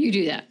 You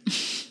do that.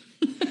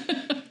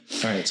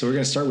 All right, so we're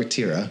going to start with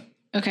Tira.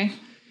 Okay.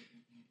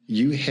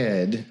 You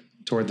head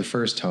toward the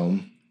first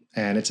home,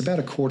 and it's about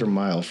a quarter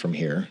mile from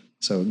here.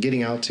 So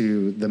getting out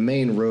to the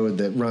main road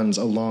that runs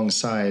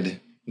alongside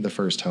the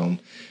first home.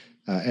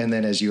 And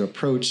then as you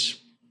approach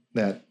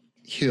that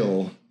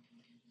hill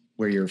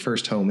where your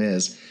first home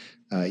is,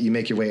 you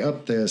make your way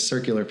up the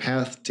circular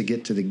path to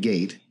get to the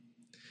gate.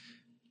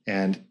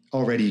 And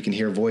already you can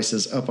hear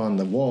voices up on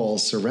the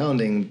walls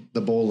surrounding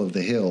the bowl of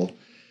the hill,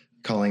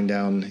 calling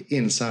down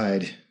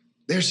inside.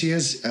 There she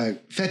is.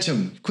 Fetch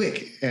him,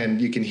 quick.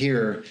 And you can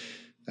hear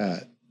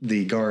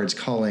the guards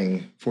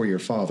calling for your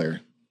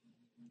father.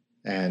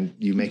 And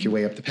you make your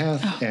way up the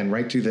path and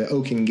right through the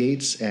oaken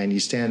gates, and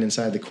you stand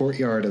inside the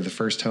courtyard of the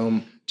first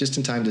home just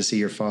in time to see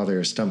your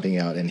father stumping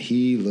out, and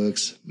he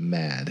looks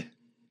mad.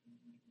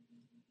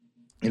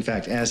 In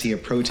fact, as he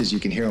approaches, you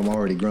can hear him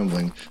already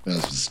grumbling,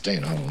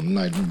 staying all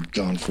night,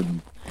 gone for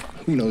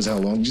who knows how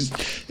long.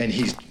 And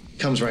he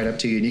comes right up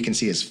to you, and you can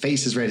see his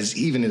face is red,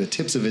 even the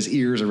tips of his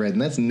ears are red,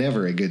 and that's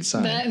never a good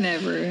sign. That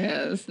never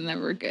is,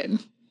 never good.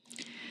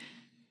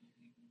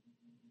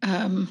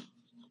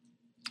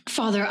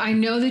 Father, I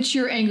know that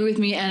you're angry with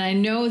me, and I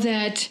know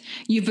that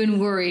you've been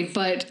worried,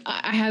 but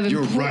I have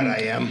You're right,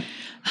 I am.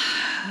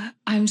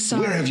 I'm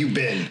sorry. Where have you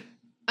been?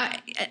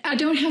 I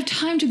don't have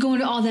time to go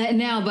into all that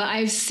now, but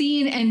I've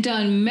seen and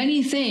done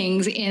many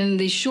things in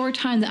the short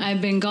time that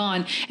I've been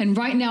gone, and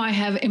right now I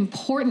have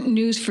important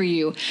news for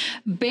you.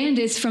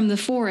 Bandits from the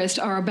forest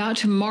are about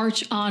to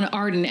march on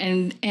Arden,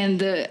 and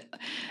the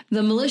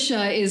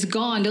militia is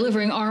gone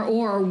delivering our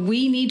ore.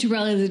 We need to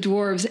rally the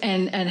dwarves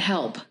and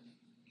help.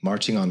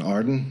 Marching on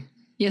Arden?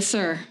 Yes,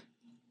 sir.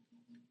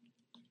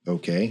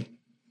 Okay.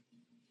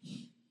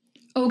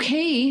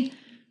 Okay.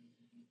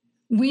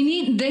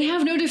 They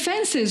have no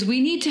defenses. We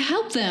need to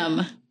help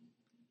them.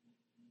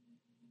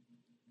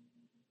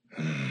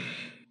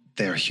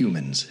 They're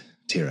humans,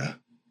 Tira.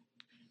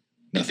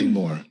 Nothing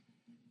more.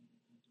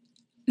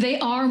 They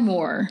are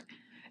more.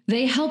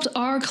 They helped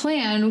our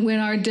clan when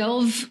our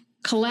delve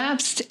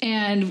collapsed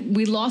and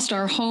we lost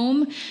our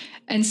home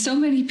and so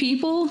many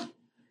people.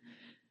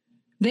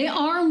 They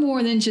are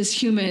more than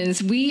just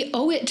humans. We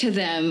owe it to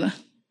them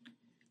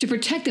to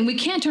protect them. We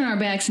can't turn our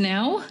backs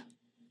now.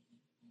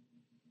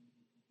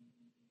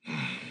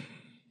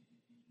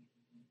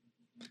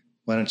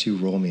 Why don't you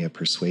roll me a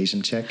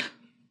persuasion check?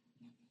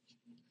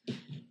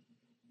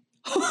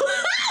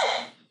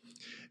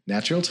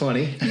 Natural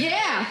 20.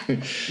 Yeah. All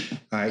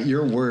right,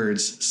 your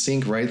words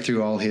sink right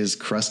through all his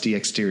crusty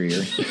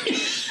exterior.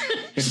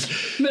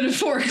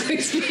 Metaphorically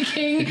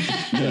speaking.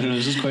 No,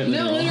 this is quite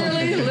literal.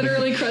 No,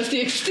 literally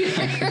crusty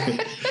exterior.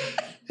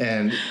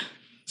 And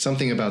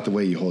something about the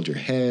way you hold your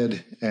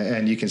head,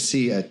 and you can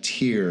see a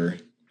tear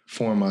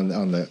form on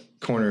the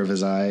corner of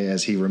his eye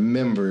as he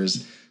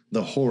remembers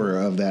the horror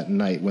of that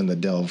night when the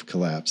delve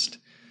collapsed.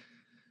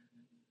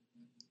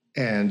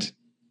 And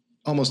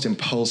almost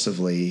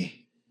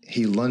impulsively,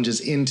 he lunges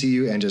into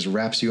you and just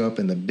wraps you up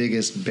in the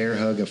biggest bear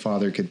hug a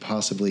father could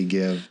possibly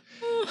give.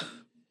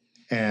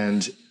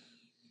 And,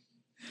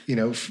 you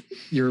know,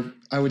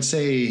 I would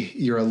say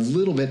you're a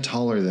little bit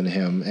taller than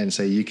him, and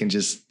so you can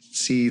just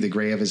see the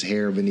gray of his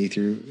hair beneath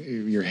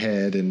your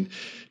head and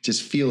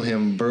just feel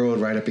him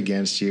burrowed right up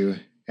against you.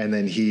 And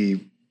then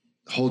he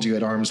holds you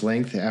at arm's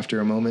length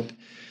after a moment.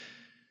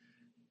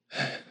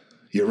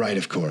 You're right,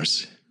 of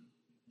course.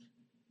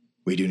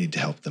 We do need to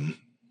help them.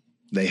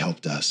 They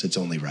helped us. It's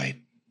only right.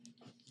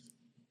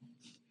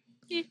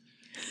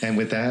 And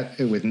with that,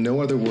 with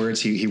no other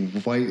words,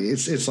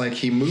 it's like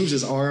he moves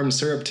his arm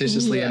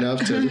surreptitiously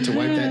enough to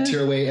wipe that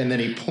tear away, and then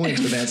he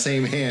points with that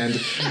same hand,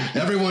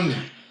 everyone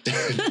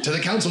to the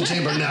council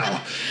chamber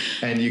now.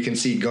 And you can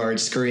see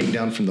guards scurrying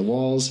down from the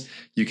walls.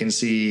 You can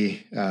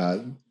see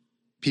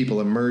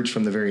people emerge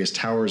from the various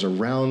towers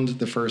around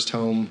the first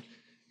home.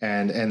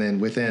 And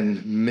then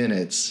within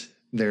minutes,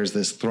 there's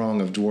this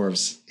throng of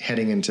dwarves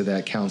heading into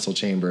that council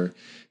chamber.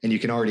 And you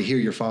can already hear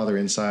your father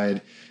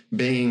inside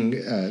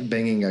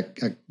banging a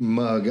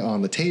mug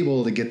on the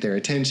table to get their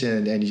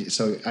attention. And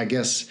so I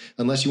guess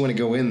unless you want to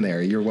go in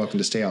there, you're welcome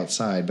to stay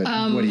outside. But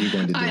what are you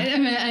going to do?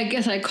 I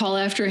guess I call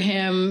after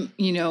him,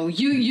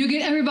 you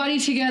get everybody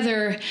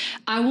together.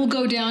 I will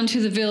go down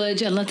to the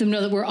village and let them know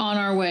that we're on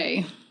our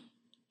way.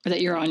 Or that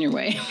you're on your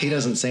way. He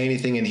doesn't say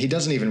anything, and he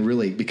doesn't even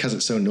really, because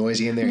it's so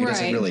noisy in there, he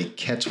doesn't really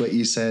catch what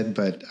you said,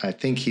 but I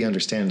think he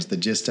understands the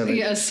gist of it.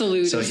 Yeah, a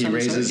salute. So he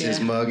raises his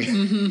mug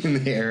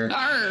in the air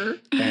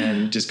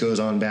and just goes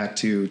on back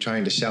to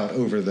trying to shout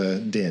over the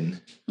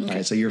din. Okay. All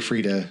right, so you're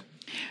free to... All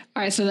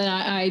right, so then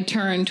I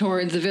turn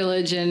towards the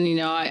village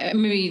and, I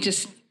maybe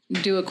just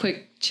do a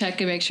quick check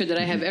and make sure that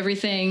I have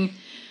everything,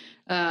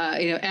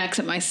 axe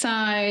at my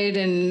side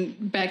and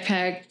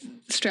backpack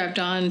strapped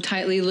on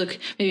tightly. Look,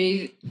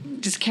 maybe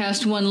just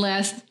cast one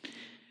last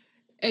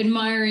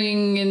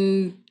admiring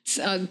and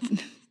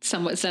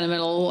somewhat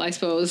sentimental, I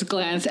suppose,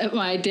 glance at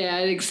my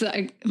dad,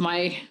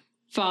 my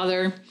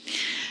father.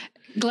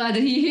 Glad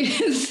that he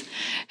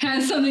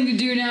has something to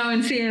do now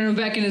and seeing him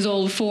back in his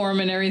old form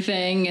and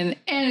everything. And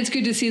it's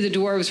good to see the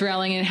dwarves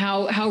rallying and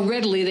how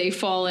readily they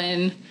fall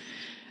in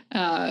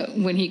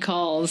when he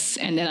calls,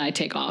 and then I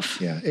take off.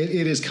 Yeah,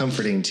 it is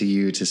comforting to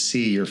you to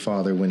see your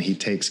father when he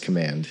takes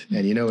command.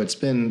 And it's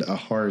been a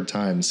hard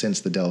time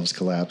since the Delves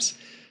collapse.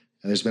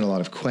 There's been a lot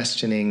of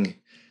questioning.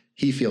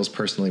 He feels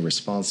personally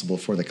responsible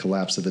for the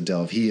collapse of the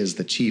Delve. He is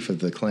the chief of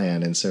the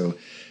clan, and so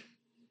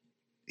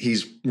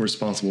he's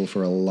responsible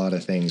for a lot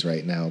of things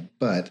right now.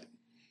 But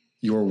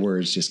your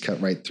words just cut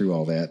right through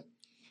all that.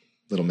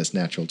 Little Miss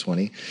Natural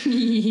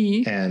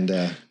 20.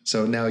 And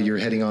so now you're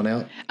heading on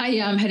out?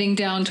 I'm heading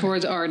down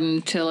towards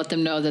Arden to let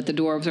them know that the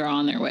dwarves are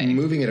on their way.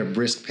 Moving at a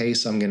brisk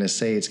pace, I'm going to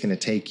say it's going to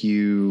take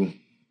you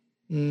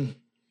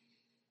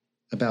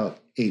about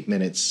 8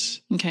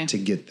 minutes to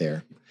get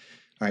there.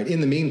 All right.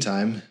 In the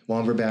meantime,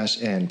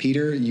 Womberbash and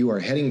Peter, you are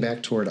heading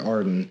back toward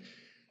Arden.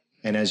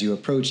 And as you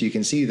approach, you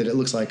can see that it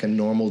looks like a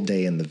normal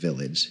day in the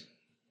village.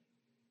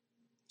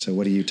 So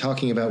what are you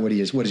talking about? What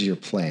is your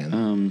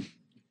plan?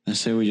 I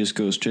say we just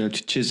go straight up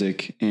to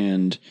Chiswick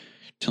and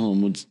tell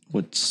him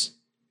what's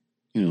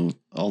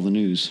all the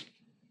news.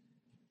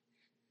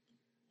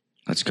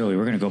 Let's go. We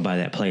were going to go by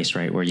that place,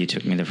 right, where you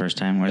took me the first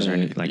time. Where's there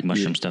any,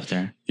 mushroom stuff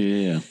there?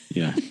 Yeah.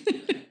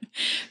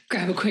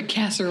 Grab a quick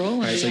casserole.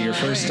 All right, so your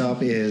first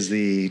stop is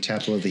the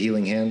Chapel of the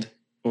Healing Hand?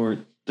 Or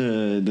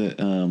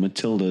the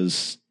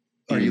Matilda's.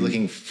 Are you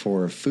looking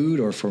for food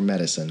or for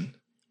medicine?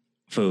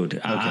 Food.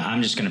 Okay.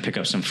 I'm just going to pick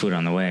up some food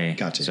on the way.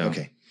 Gotcha. So.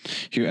 Okay.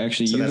 You go off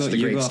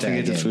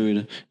and get the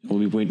food. We'll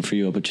be waiting for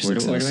you up at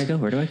Chiswick.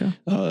 Where do I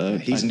go?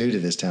 He's new to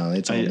this town.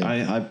 It's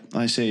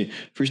I say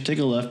first take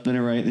a left, then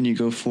a right, then you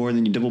go forward,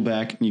 then you double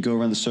back, and you go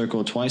around the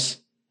circle twice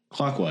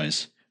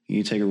clockwise.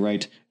 You take a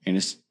right, and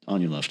it's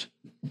on your left.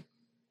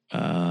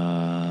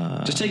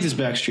 Just take this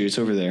back street. It's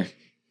over there.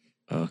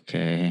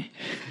 Okay.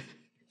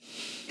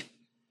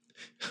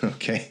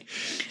 Okay.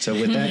 So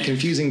with that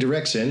confusing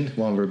direction,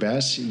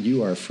 Womberbash,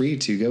 you are free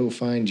to go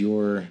find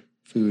your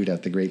food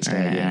at the Great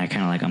Stag. And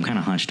I'm kind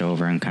of hunched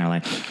over and kind of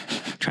like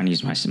trying to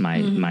use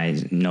my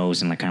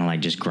nose and like kind of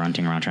like just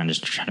grunting around, trying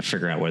to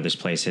figure out where this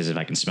place is, if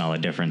I can smell a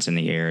difference in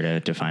the air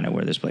to find out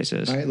where this place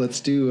is. All right, let's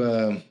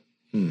do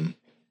an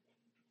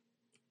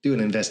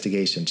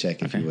investigation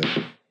check, if you would.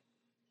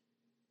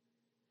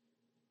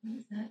 What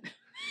is that?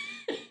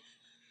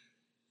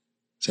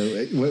 So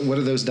what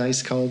are those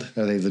dice called?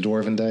 Are they the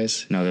dwarven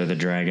dice? No, they're the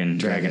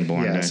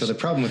dragonborn dice. So the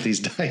problem with these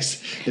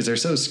dice is they're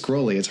so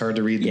scrolly, it's hard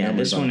to read the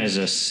numbers. This one is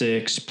a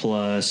 6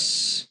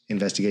 plus...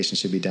 Investigation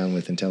should be down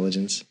with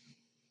intelligence.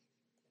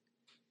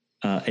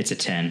 It's a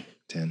 10.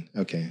 10,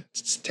 okay.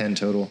 It's 10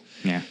 total.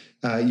 Yeah.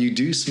 You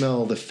do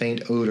smell the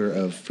faint odor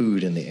of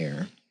food in the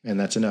air, and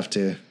that's enough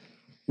to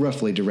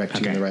roughly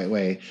direct you in the right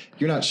way.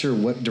 You're not sure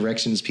what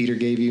directions Peter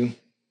gave you,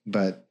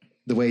 but...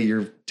 the way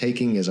you're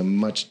taking is a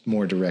much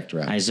more direct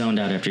route. I zoned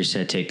out after you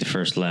said take the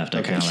first left.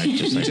 I kind of like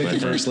just you like took the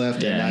first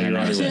left, and now you're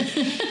on your way.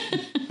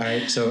 All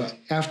right. So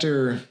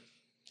after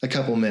a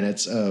couple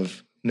minutes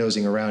of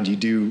nosing around, you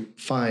do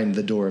find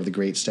the door of the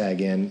Great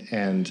Stag Inn,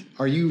 and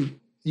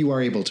you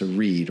are able to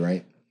read,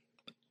 right?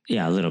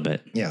 Yeah, a little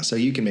bit. Yeah. So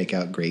you can make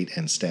out Great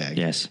and Stag.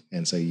 Yes.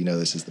 And so you know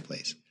this is the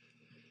place.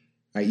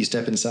 All right. You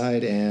step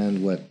inside,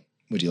 and what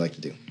would you like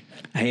to do?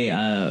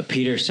 Hey,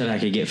 Peter said I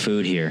could get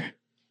food here.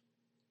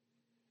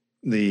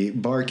 The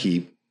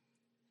barkeep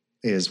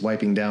is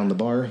wiping down the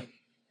bar,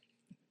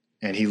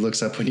 and he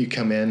looks up when you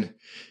come in,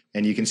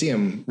 and you can see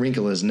him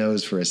wrinkle his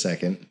nose for a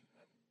second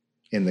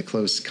in the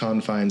close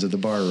confines of the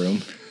bar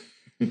room.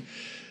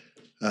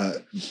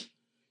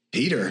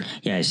 Peter?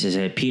 Yeah, it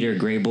says Peter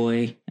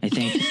Greyboy, I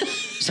think.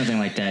 Something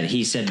like that.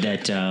 He said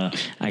that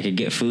I could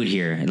get food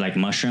here, like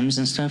mushrooms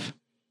and stuff.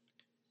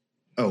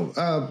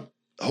 Oh,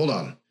 hold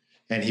on.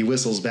 And he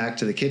whistles back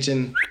to the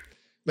kitchen.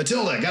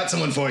 Matilda, got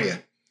someone for you.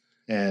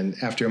 And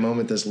after a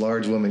moment, this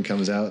large woman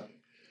comes out.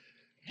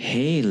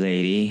 Hey,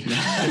 lady.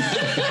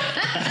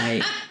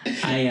 I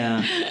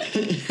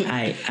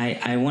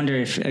wonder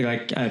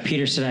if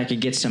Peter said I could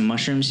get some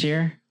mushrooms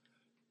here.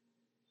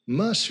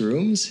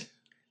 Mushrooms?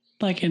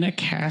 Like in a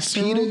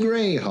casserole? Peter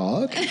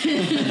Greyhawk?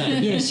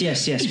 Yes.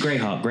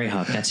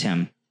 Greyhawk. That's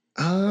him.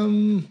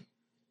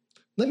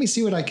 Let me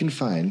see what I can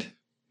find.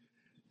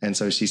 And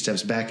so she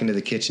steps back into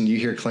the kitchen. You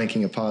hear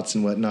clanking of pots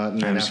and whatnot.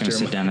 And I'm just going to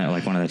sit down at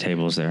like one of the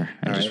tables there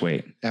and just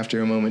wait.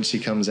 After a moment, she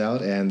comes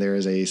out, and there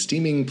is a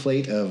steaming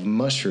plate of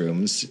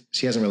mushrooms.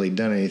 She hasn't really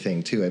done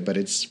anything to it, but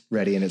it's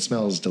ready, and it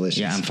smells delicious.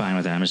 Yeah, I'm fine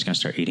with that. I'm just going to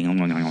start eating.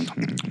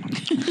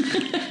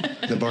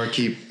 The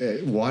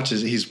barkeep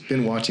watches. He's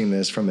been watching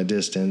this from a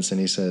distance, and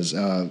he says,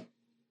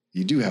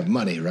 you do have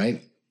money,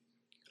 right?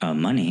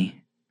 Money?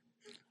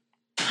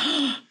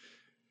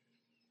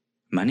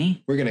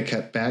 Money? We're going to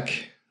cut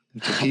back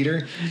to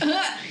Peter.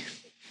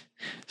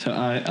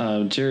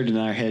 So Jared and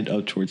I head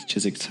up towards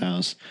Chiswick's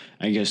house.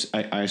 I guess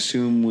I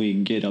assume we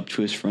get up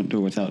to his front door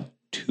without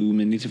too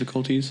many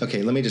difficulties.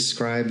 Okay, let me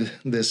describe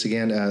this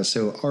again.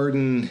 So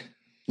Arden,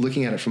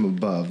 looking at it from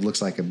above, looks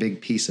like a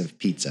big piece of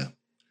pizza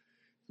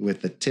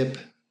with the tip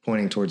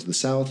pointing towards the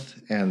south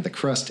and the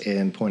crust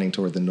end pointing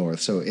toward the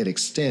north. So it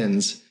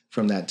extends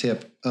from that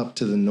tip up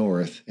to the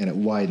north, and it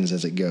widens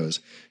as it goes.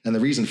 And the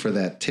reason for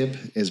that tip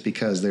is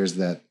because there's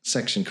that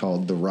section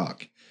called the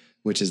Rock,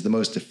 which is the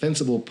most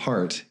defensible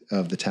part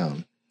of the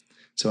town.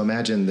 So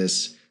imagine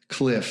this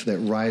cliff that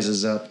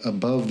rises up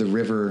above the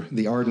river,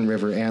 the Arden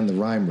River and the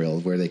Rime Rill,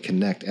 where they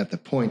connect at the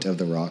point of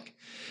the rock.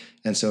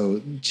 And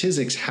so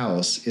Chiswick's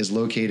house is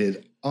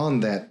located on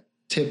that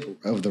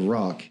tip of the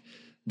rock,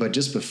 but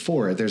just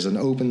before it, there's an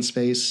open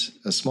space,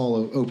 a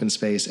small open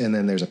space, and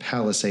then there's a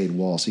palisade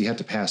wall. So you have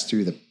to pass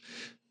through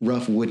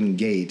rough wooden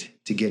gate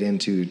to get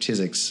into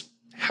Chizik's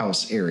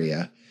house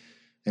area.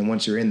 And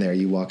once you're in there,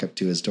 you walk up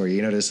to his door.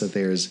 You notice that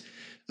there's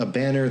a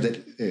banner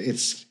that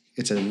it's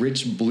a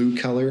rich blue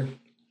color.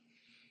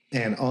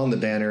 And on the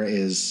banner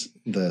is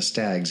the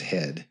stag's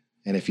head.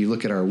 And if you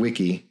look at our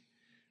wiki,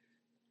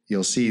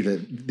 you'll see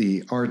that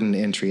the Arden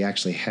entry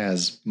actually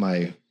has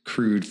my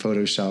crude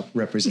Photoshop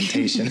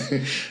representation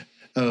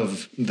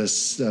of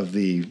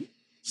the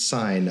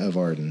sign of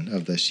Arden,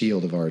 of the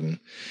shield of Arden.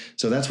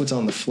 So that's what's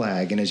on the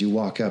flag. And as you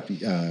walk up,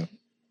 the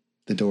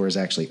door is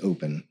actually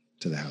open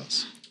to the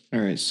house. All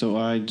right, so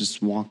I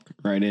just walk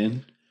right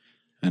in,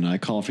 and I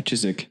call for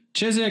Chizik.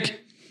 Chizik!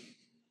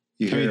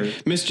 You hear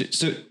Mr.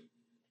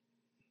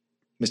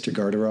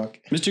 Garderock.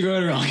 Mr.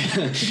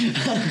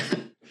 Garderock.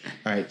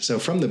 All right, so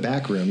from the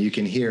back room, you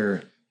can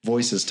hear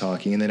voices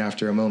talking, and then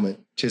after a moment,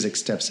 Chizik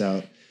steps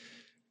out.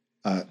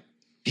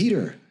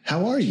 Peter,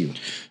 how are you?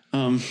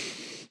 Not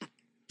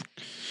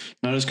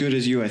as good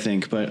as you, I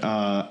think, but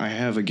I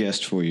have a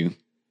guest for you.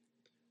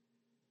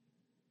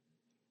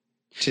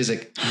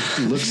 Chizik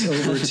looks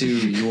over to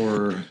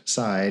your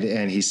side,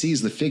 and he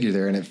sees the figure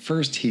there, and at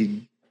first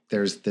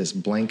there's this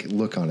blank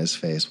look on his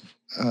face.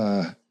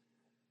 And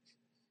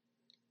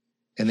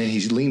then he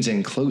leans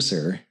in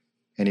closer,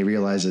 and he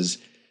realizes,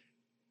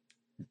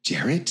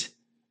 Jarrett?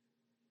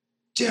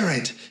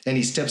 Jarrett! And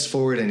he steps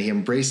forward, and he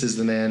embraces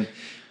the man,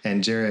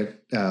 and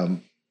Jarrett,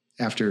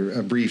 after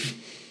a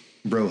brief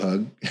bro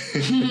hug,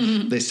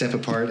 they step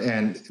apart,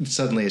 and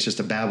suddenly it's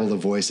just a babble of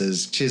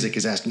voices. Chizik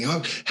is asking,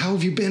 how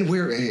have you been?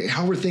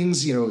 How are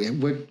things?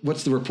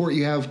 What's the report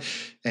you have?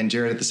 And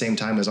Jarrett at the same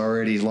time is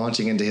already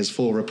launching into his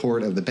full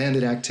report of the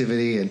bandit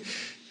activity. And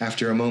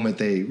after a moment,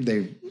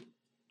 they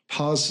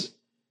pause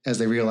as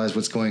they realize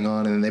what's going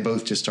on, and then they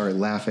both just start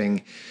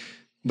laughing.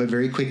 But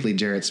very quickly,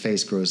 Jarrett's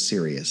face grows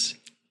serious.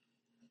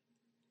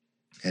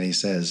 And he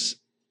says,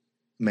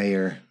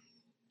 Mayor,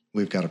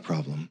 we've got a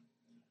problem.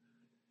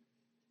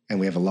 And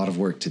we have a lot of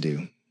work to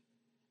do.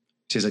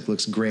 Chizik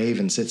looks grave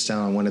and sits down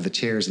on one of the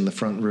chairs in the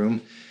front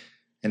room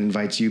and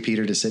invites you,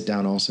 Peter, to sit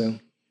down also.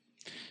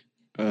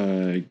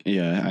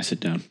 Yeah, I sit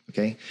down.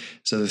 Okay.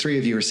 So the three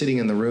of you are sitting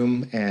in the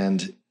room,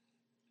 and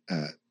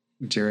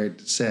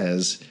Jarrett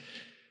says,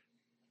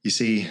 you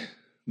see,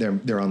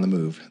 they're on the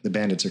move. The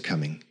bandits are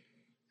coming,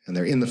 and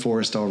they're in the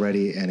forest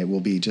already, and it will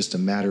be just a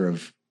matter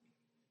of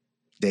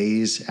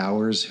days,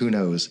 hours, who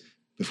knows,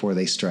 before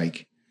they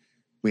strike.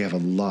 We have a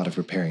lot of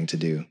repairing to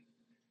do.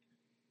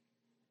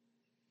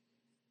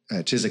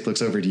 Chizik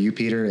looks over to you,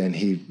 Peter, and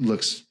he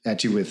looks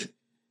at you with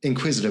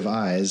inquisitive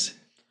eyes.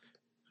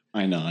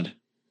 I nod.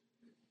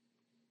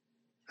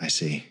 I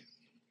see.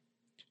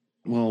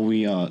 Well,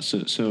 we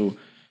so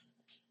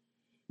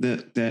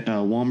that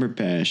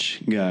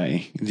Womberbash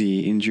guy,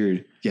 the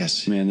injured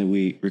man that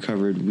we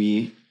recovered,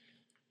 we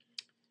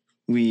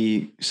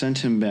sent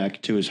him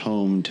back to his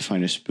home to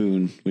find a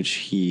spoon, which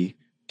he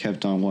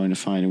kept on wanting to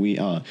find.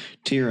 And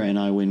Tira and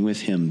I went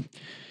with him,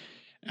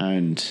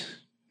 and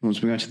once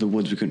we got to the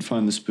woods, we couldn't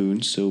find the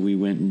spoon, so we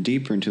went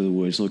deeper into the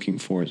woods looking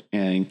for it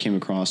and came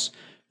across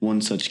one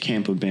such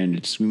camp of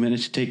bandits. We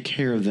managed to take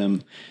care of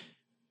them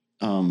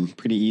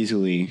pretty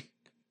easily,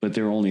 but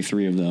there were only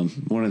three of them.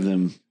 One of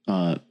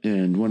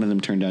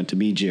them turned out to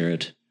be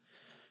Jarrett.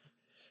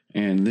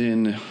 And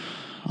then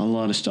a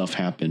lot of stuff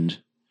happened,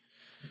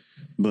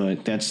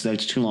 but that's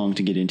too long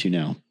to get into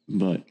now.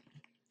 But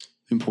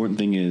the important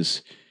thing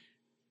is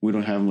we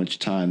don't have much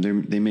time.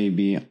 They may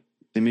be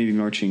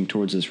marching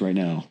towards us right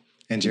now.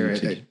 And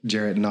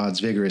Jarrett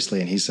nods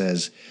vigorously, and he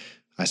says,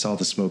 I saw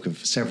the smoke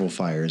of several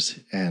fires,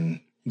 and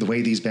the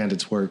way these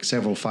bandits work,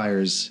 several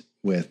fires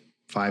with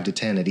 5 to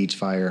 10 at each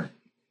fire,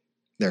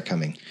 they're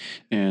coming.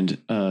 And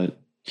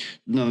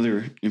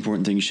another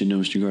important thing you should know,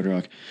 Mr.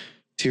 Garderock,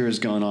 Tira's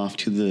gone off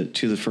to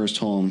the first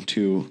home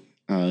to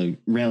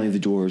rally the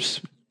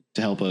dwarves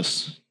to help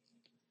us.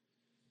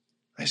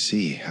 I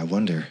see. I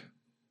wonder.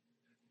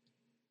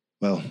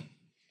 Well,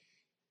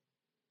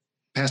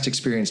 past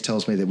experience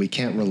tells me that we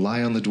can't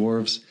rely on the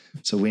dwarves,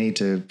 so we need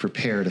to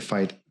prepare to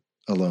fight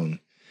alone.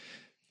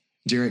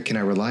 Jarrett, can I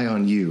rely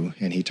on you?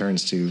 And he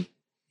turns to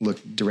look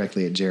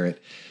directly at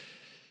Jarrett.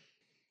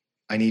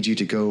 I need you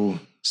to go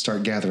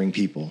start gathering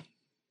people.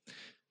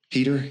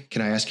 Peter,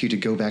 can I ask you to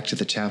go back to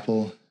the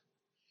chapel,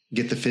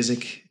 get the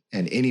physic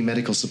and any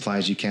medical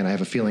supplies you can? I have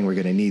a feeling we're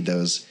going to need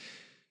those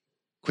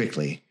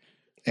quickly.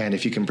 And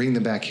if you can bring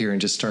them back here and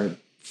just start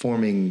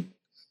forming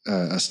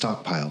a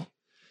stockpile.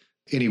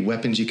 Any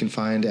weapons you can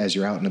find as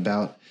you're out and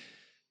about.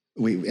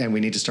 We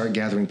need to start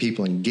gathering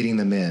people and getting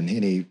them in.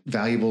 Any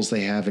valuables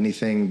they have,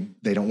 anything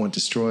they don't want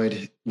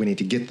destroyed, we need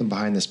to get them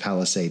behind this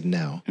palisade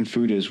now. And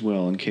food as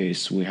well, in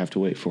case we have to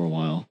wait for a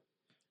while.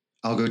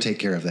 I'll go take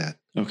care of that.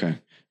 Okay.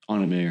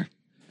 On it, Mayor.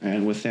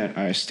 And with that,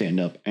 I stand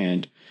up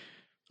and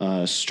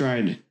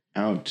stride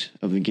out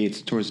of the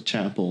gates towards the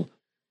chapel,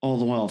 all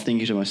the while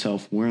thinking to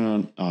myself, what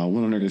on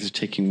earth is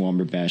taking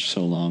Womberbash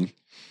so long?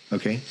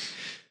 Okay.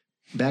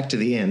 Back to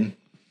the inn.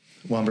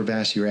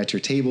 Womberbash, you're at your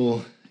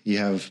table. You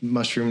have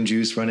mushroom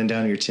juice running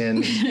down your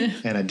chin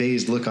and a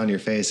dazed look on your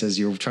face as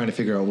you're trying to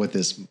figure out what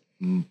this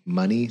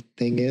money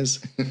thing is.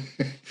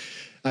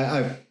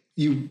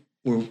 You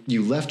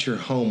left your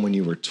home when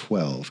you were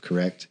 12,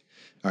 correct?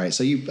 All right,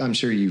 so I'm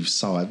sure you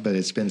saw it, but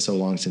it's been so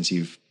long since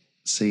you've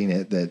seen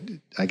it that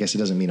I guess it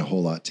doesn't mean a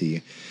whole lot to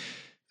you.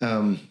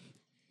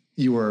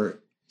 You were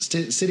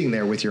sitting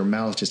there with your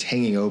mouth just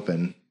hanging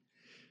open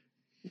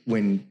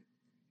when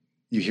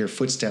you hear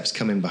footsteps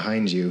coming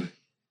behind you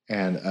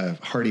and a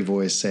hearty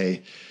voice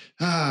say,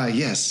 "Ah,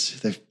 yes,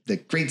 the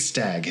great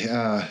stag.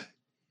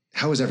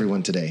 How is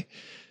everyone today?"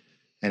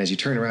 And as you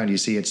turn around, you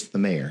see it's the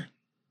mayor.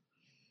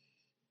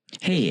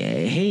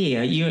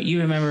 Hey,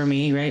 you remember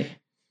me, right?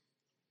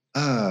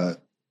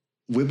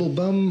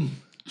 Wibblebum?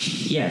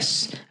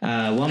 Yes,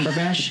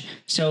 Wumberbash.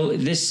 So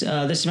this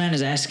man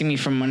is asking me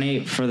for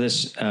money for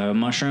this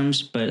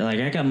mushrooms, but like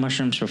I got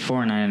mushrooms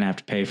before and I didn't have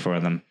to pay for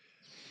them.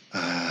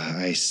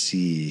 I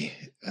see.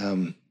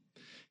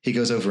 He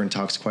goes over and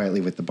talks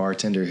quietly with the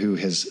bartender who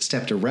has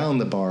stepped around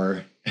the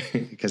bar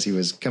because he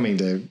was coming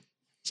to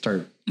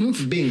start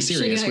being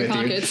serious with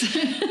you.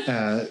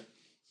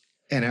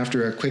 And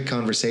after a quick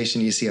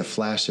conversation, you see a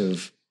flash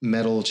of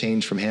metal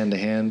change from hand to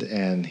hand,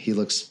 and he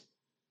looks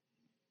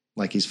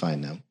like he's fine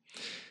now.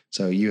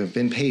 So you have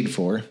been paid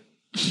for.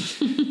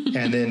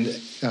 And then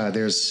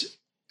there's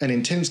an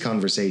intense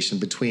conversation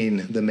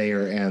between the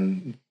mayor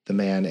and the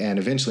man, and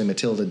eventually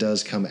Matilda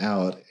does come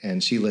out,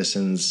 and she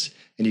listens,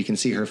 and you can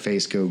see her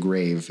face go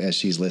grave as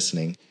she's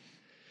listening.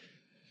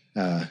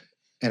 And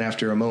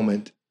after a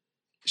moment,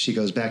 she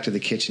goes back to the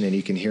kitchen, and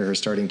you can hear her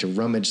starting to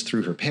rummage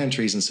through her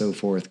pantries and so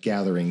forth,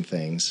 gathering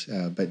things,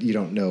 but you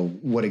don't know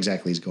what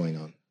exactly is going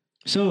on.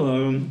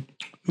 So,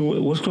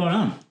 what's going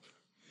on?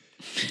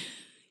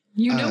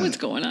 You know what's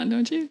going on,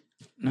 don't you?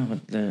 No,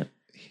 but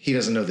he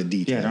doesn't know the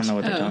details. Yeah, I don't know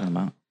what they're talking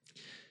about.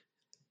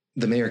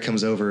 The mayor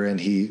comes over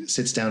and he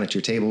sits down at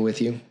your table with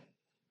you,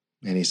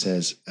 and he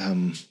says,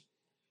 I'm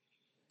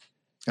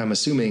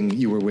assuming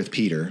you were with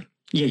Peter.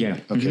 Yeah.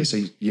 Okay,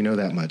 so you know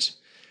that much.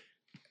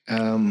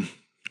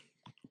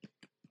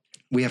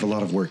 We have a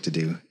lot of work to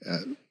do.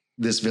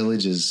 This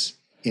village is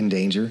in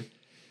danger,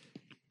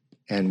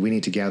 and we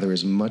need to gather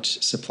as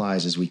much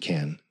supplies as we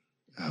can.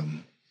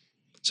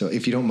 So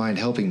if you don't mind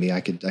helping me,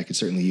 I could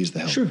certainly use the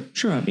help.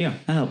 Sure, yeah,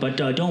 I'll help. But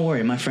don't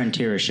worry, my friend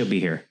Tira, she'll be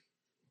here.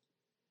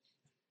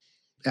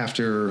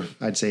 After,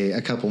 I'd say,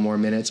 a couple more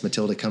minutes,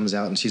 Matilda comes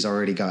out, and she's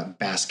already got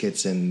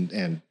baskets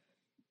and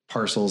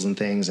parcels and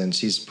things, and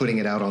she's putting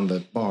it out on the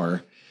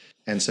bar.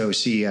 And so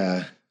she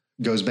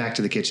goes back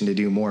to the kitchen to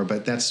do more,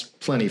 but that's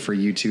plenty for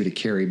you two to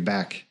carry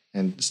back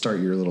and start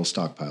your little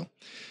stockpile.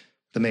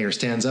 The mayor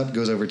stands up,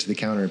 goes over to the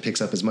counter, and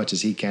picks up as much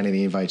as he can, and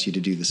he invites you to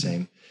do the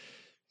same.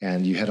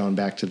 And you head on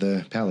back to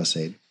the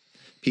palisade.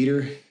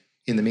 Peter,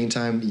 in the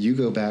meantime, you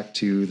go back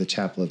to the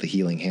Chapel of the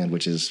Healing Hand,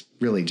 which is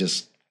really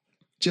just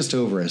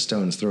over a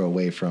stone's throw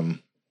away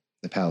from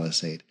the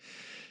palisade.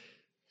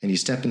 And you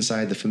step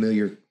inside the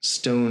familiar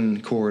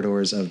stone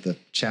corridors of the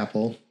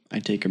chapel. I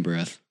take a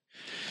breath.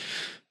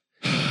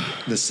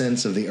 The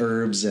sense of the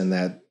herbs and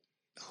that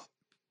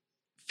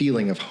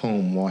feeling of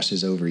home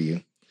washes over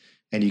you.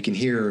 And you can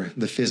hear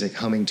the Physic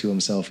humming to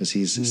himself as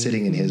he's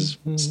sitting in his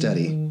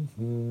study.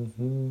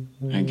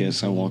 I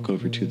guess I walk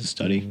over to the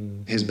study.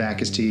 His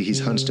back is to you. He's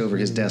hunched over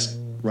his desk,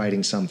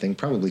 writing something,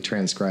 probably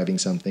transcribing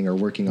something or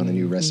working on a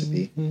new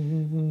recipe.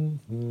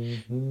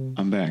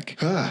 I'm back.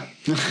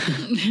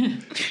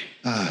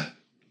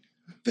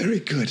 Very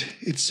good.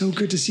 It's so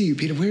good to see you,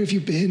 Peter. Where have you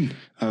been?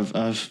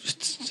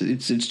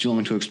 It's too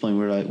long to explain.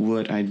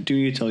 What I do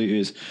need to tell you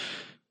is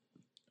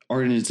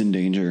Arden is in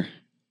danger.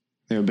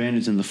 There are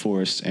bandits in the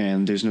forest,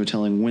 and there's no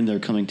telling when they're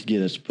coming to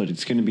get us, but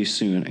it's going to be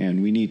soon,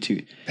 and we need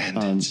to...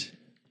 Bandits?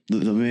 The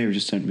mayor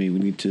just sent me. We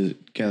need to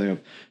gather up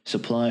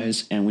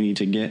supplies, and we need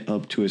to get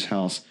up to his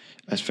house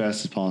as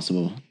fast as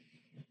possible.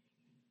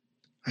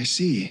 I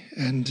see.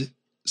 And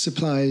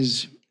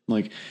supplies...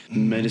 Like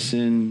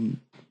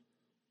medicine...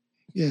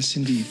 Yes,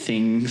 indeed.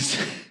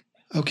 Things.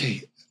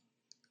 Okay.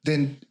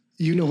 Then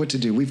you know what to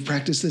do. We've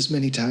practiced this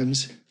many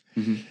times.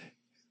 Mm-hmm.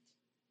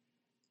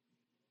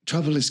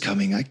 Trouble is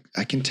coming.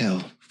 I can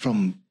tell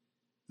from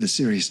the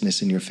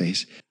seriousness in your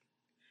face.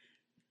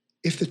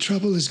 If the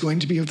trouble is going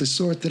to be of the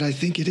sort that I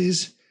think it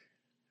is,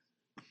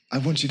 I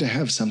want you to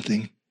have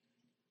something.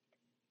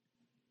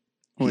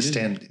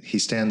 He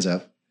stands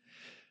up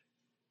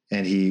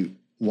and he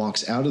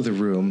walks out of the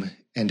room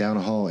and down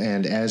a hall.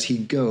 And as he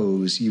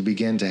goes, you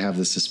begin to have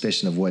the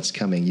suspicion of what's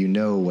coming. You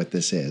know what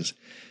this is.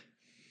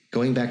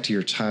 Going back to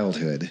your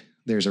childhood,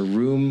 there's a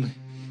room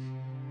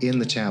in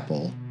the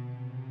chapel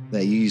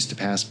that you used to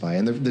pass by,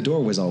 and the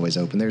door was always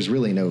open. There's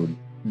really no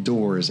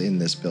doors in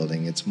this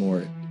building. It's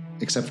more,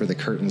 except for the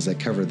curtains that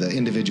cover the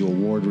individual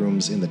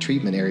wardrooms in the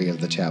treatment area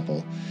of the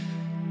chapel.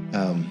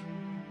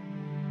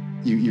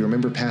 You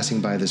remember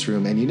passing by this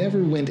room, and you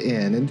never went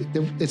in,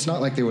 and it's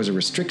not like there was a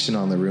restriction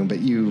on the room, but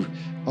you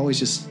always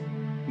just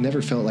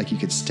never felt like you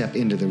could step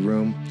into the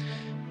room.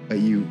 But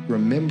you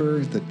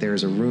remember that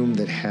there's a room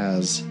that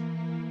has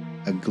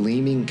a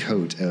gleaming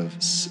coat of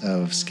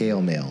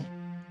scale mail.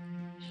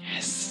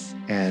 Yes.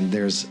 And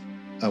there's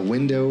a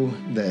window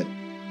that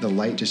the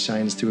light just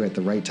shines through at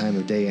the right time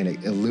of day and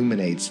it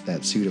illuminates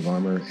that suit of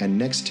armor. And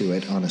next to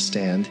it on a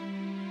stand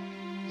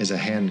is a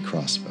hand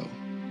crossbow.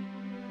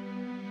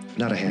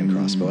 Not a hand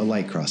crossbow, a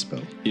light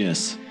crossbow.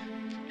 Yes.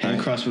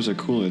 Hand crossbows are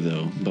cooler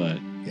though, but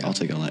Yeah. I'll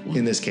take a light one.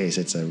 In this case,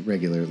 it's a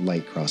regular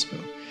light crossbow.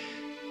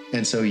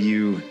 And so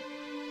you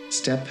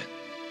step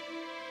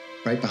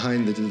right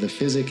behind the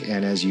physic,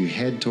 and as you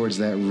head towards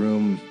that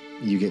room,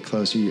 you get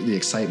closer. The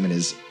excitement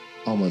is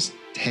almost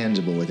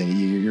tangible within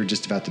you. You're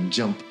just about to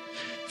jump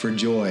for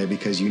joy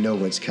because you know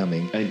what's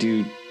coming. I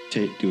do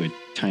do a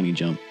tiny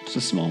jump. It's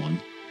a small one.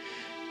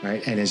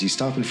 Right? And as you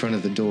stop in front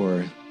of the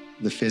door,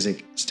 the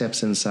physic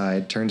steps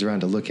inside, turns around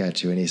to look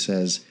at you, and he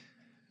says,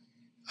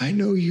 I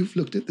know you've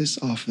looked at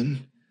this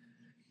often.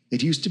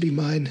 It used to be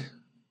mine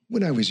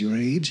when I was your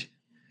age.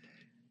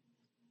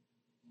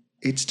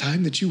 It's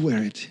time that you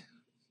wear it.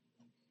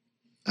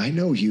 I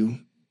know you,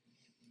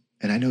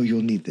 and I know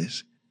you'll need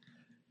this.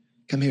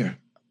 Come here.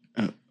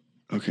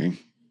 Okay.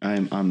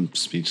 I'm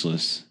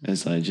speechless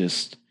as I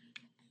just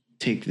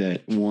take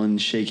that one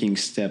shaking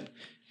step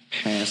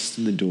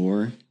past the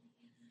door,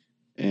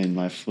 and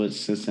my foot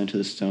sits into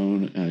the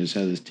stone, and I just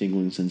have this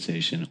tingling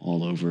sensation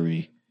all over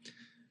me.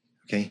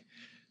 Okay.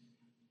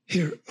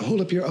 Here,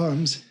 hold up your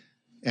arms.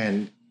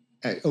 And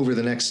over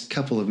the next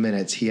couple of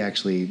minutes, he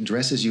actually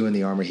dresses you in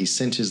the armor. He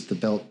cinches the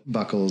belt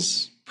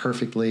buckles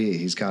perfectly.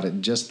 He's got it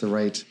just the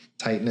right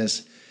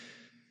tightness.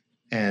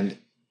 And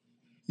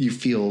you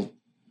feel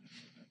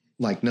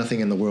like nothing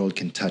in the world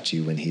can touch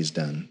you when he's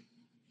done.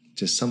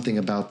 Just something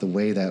about the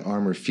way that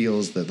armor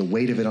feels, the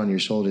weight of it on your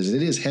shoulders.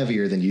 It is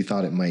heavier than you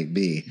thought it might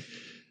be,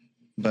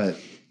 but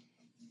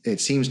it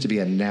seems to be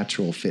a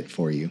natural fit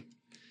for you.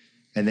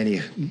 And then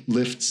he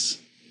lifts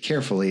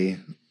carefully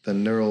the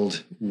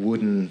knurled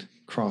wooden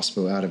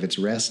crossbow out of its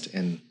rest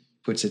and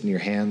puts it in your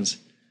hands.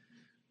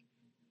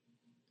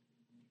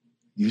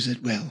 Use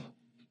it well.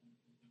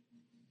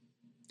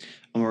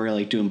 I'm already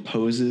like doing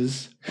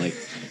poses, like,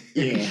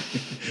 yeah.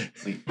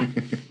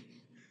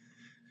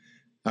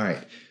 All right.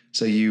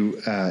 So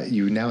you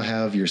now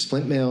have your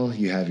splint mail,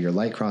 you have your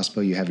light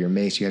crossbow, you have your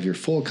mace, you have your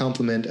full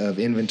complement of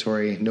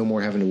inventory. No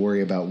more having to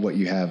worry about what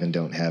you have and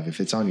don't have. If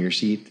it's on your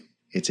sheet,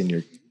 it's in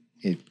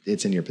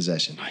your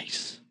possession.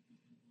 Nice.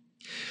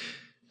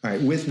 All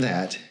right. With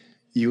that,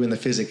 you and the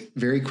physic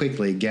very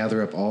quickly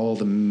gather up all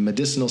the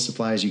medicinal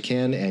supplies you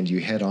can, and you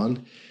head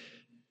on.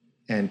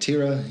 And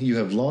Tira, you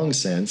have long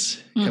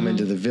since come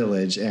into the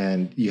village,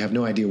 and you have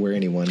no idea where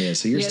anyone is.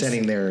 So you're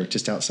standing there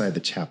just outside the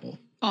chapel.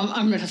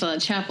 I'm going to talk about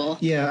the chapel.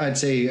 Yeah, I'd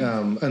say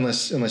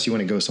unless you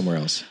want to go somewhere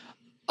else.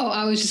 Oh,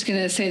 I was just going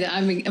to say that I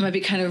might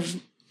be kind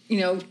of,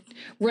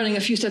 running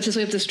a few steps this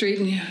way up the street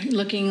and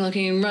looking,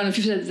 and run a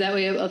few steps that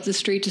way up the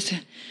street just to,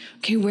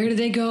 okay, where did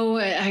they go?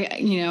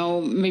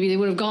 Maybe they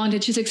would have gone to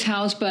Chiswick's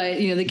house, but,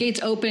 the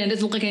gate's open. It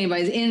doesn't look like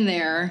anybody's in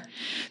there.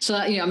 So,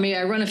 maybe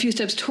I run a few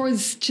steps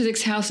towards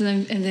Chiswick's house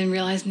and then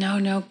realize,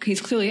 no,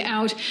 he's clearly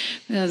out.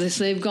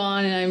 They've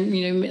gone. And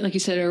I'm, like you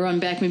said, I run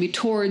back maybe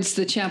towards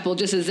the chapel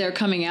just as they're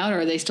coming out,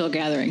 or are they still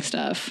gathering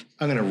stuff?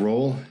 I'm going to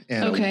roll.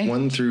 And Okay.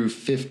 1 through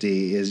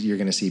 50 is you're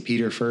going to see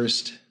Peter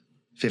first.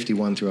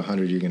 51 through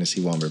 100, you're going to see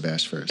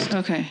Womberbash first.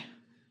 Okay.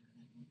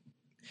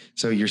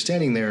 So you're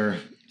standing there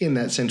in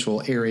that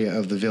central area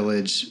of the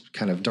village,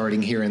 kind of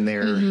darting here and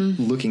there,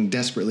 looking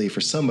desperately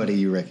for somebody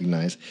you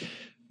recognize,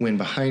 when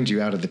behind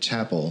you out of the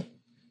chapel,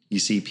 you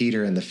see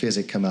Peter and the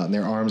physic come out, and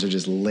their arms are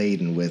just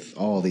laden with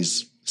all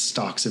these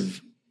stalks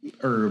of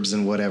herbs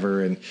and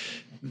whatever. And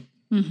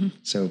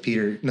so,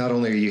 Peter, not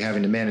only are you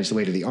having to manage the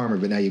weight of the armor,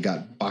 but now you've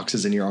got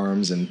boxes in your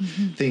arms and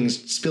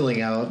things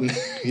spilling out, and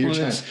you're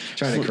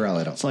trying to corral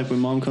it all. It's like when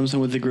Mom comes home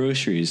with the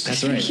groceries.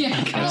 That's right.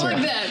 Yeah, kind of like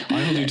that.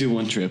 I only do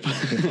one trip.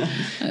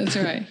 That's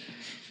right.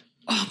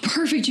 Oh,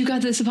 perfect. You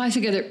got the supplies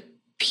together.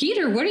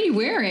 Peter, what are you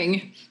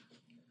wearing?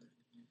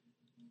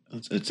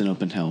 It's an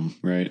open helm,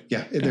 right?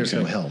 Yeah, there's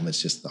Okay. no helm.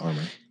 It's just the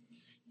armor.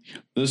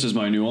 This is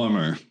my new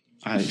armor.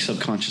 I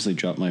subconsciously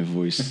dropped my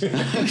voice.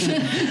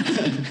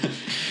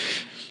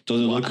 Does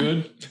it look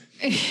good?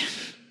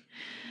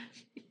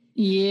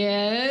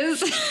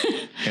 Yes.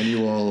 Can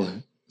you all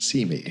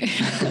see me?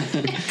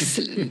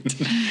 Excellent.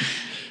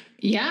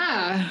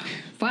 Yeah.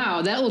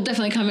 Wow, that will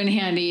definitely come in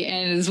handy.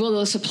 And as well,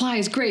 those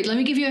supplies, great. Let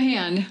me give you a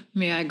hand.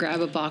 May I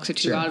grab a box or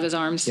two Sure. out of his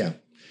arms? Yeah. All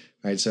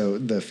right. So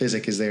the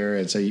physic is there.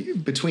 And so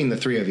between the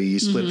three of you, you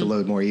split the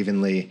load more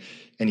evenly,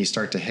 and you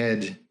start to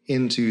head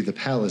into the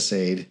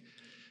palisade.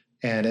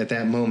 And at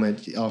that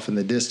moment, off in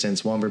the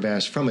distance,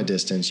 Womberbash, from a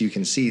distance, you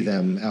can see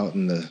them out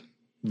in the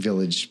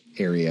village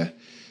area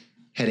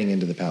heading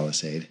into the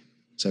palisade.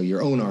 So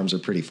your own arms are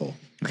pretty full.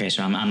 Okay,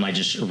 so I'm like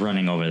just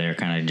running over there,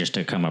 kind of just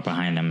to come up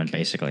behind them and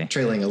basically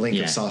Trailing a link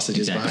Yeah, of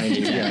sausages exactly.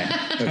 behind you.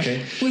 Yeah.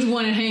 Okay. With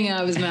one hanging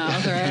out of his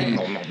mouth, all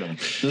right?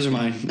 Those are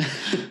mine.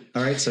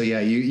 All right. So, yeah,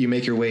 you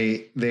make your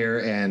way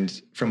there,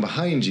 and from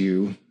behind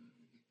you,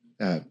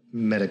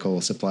 medical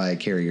supply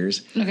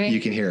carriers, Okay. you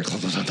can hear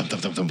thump, thump, thump,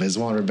 thump, thump, thump, as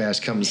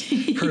Womberbash comes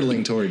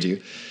hurtling towards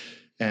you.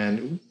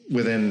 And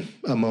within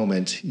a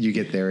moment, you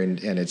get there, and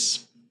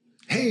it's,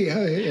 hey,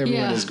 everyone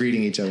Yeah. is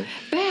greeting each other.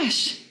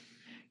 Bash,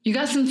 You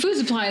got some food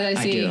supplies,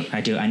 I see. I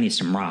do. I need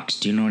some rocks.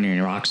 Do you know where any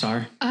rocks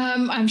are?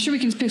 I'm sure we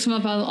can pick some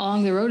up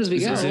along the road as we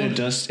go. Is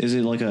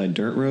it like a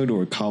dirt road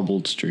or a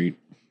cobbled street?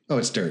 Oh,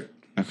 it's dirt.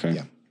 Okay.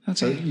 Yeah. Okay.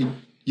 So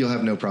you'll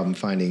have no problem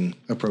finding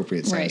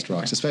appropriate sized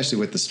rocks, especially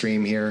with the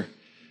stream here.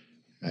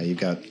 You've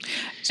got.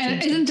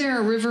 And isn't there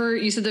a river?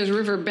 You said there's a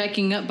river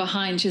backing up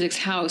behind Chizik's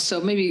house,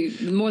 so maybe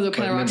more of the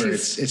kind of rocks. Remember,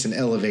 it's an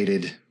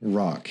elevated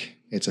rock.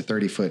 It's a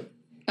 30-foot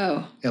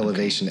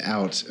elevation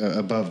out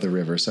above the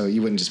river, so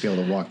you wouldn't just be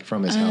able to walk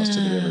from his house to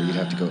the river. You'd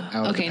have to go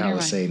out of the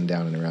palisade and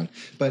down and around.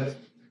 But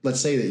let's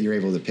say that you're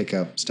able to pick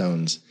up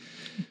stones.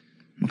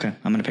 Okay,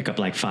 I'm gonna pick up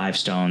like 5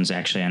 stones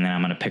actually, and then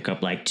I'm gonna pick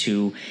up like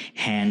 2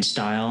 hand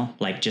style,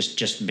 like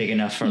just big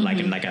enough for like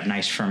a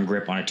nice firm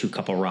grip on 2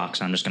 couple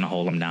rocks. I'm just gonna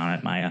hold them down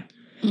at my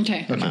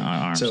my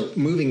arms. So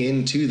moving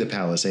into the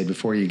palisade,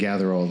 before you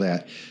gather all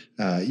that,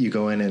 you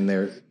go in and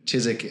there,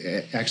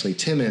 Chizik, actually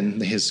Timon,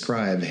 his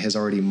scribe, has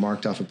already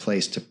marked off a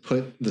place to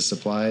put the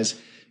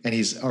supplies, and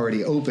he's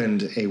already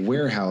opened a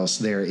warehouse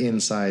there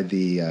inside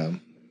the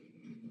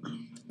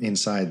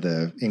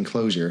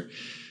enclosure.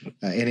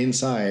 And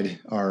inside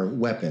are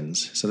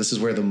weapons. So this is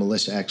where the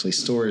militia actually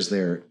stores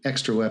their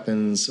extra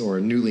weapons or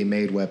newly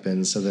made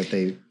weapons so that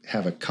they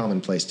have a common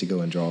place to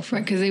go and draw from.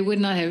 Right, because they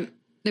wouldn't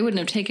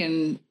have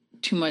taken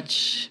too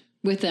much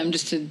with them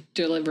just to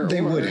deliver.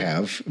 They would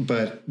have,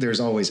 but there's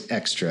always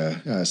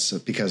extra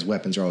because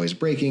weapons are always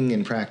breaking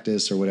in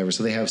practice or whatever.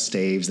 So they have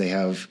staves, they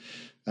have,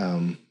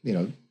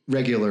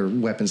 regular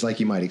weapons like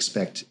you might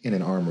expect in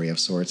an armory of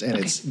sorts. And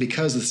it's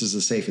because this is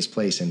the safest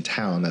place in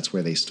town, that's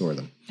where they store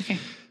them.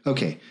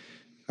 Okay.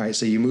 All right.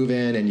 So you move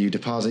in and you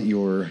deposit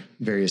your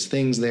various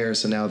things there.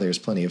 So now there's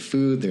plenty of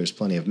food, there's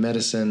plenty of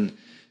medicine,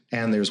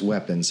 and there's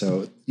weapons.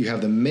 So you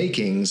have the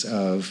makings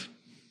of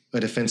a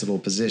defensible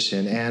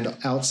position. And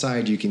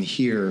outside you can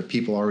hear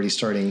people already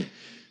starting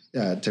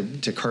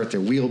to cart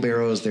their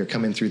wheelbarrows. They're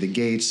coming through the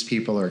gates.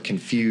 People are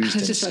confused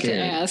and scared. I was just about to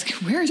ask,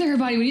 where's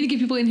everybody? We need to get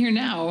people in here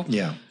now.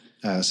 Yeah.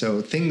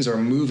 So things are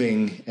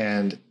moving,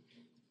 and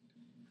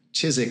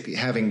Chizik,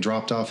 having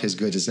dropped off his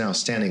goods, is now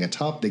standing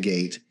atop the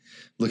gate,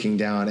 looking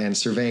down and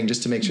surveying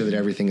just to make sure that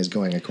everything is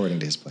going according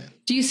to his plan.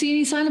 Do you see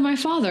any sign of my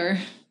father?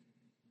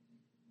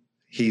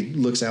 He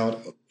looks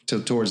out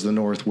towards the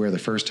north where the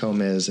first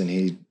home is, and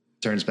he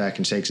turns back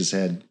and shakes his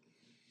head.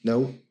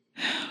 No.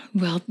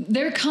 Well,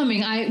 they're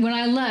coming. When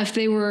I left,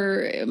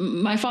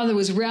 my father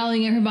was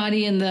rallying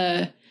everybody in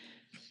the,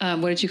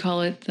 what did you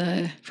call it?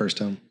 The first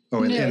home?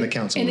 Oh, in the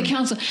council. In the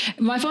council.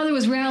 My father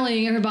was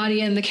rallying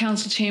everybody in the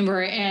council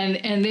chamber,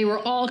 and they were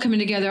all coming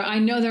together. I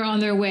know they're on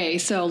their way,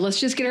 so let's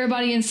just get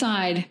everybody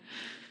inside.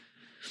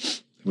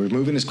 We're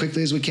moving as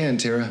quickly as we can,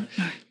 Tara.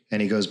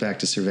 And he goes back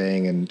to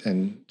surveying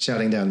and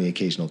shouting down the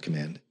occasional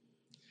command.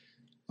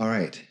 All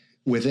right.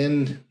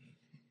 Within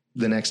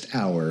the next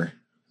hour,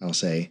 I'll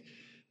say,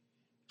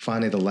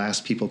 finally the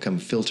last people come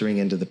filtering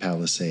into the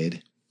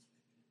palisade,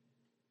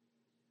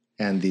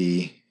 and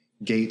the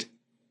gate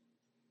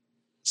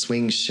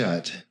swings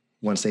shut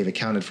once they've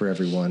accounted for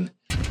everyone.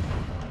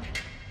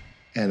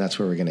 And that's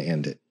where we're going to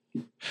end it.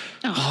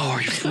 Oh,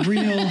 are you for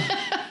real?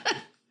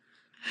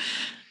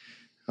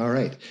 All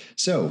right.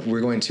 So we're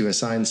going to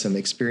assign some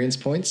experience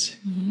points.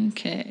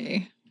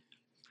 Okay.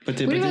 But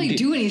we didn't really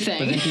do anything.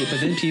 But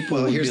then people.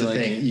 Well, here's the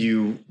thing: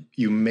 you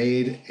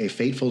made a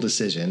fateful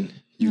decision.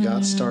 You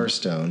got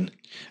Starstone,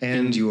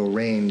 and you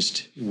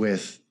arranged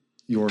with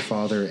your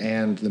father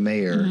and the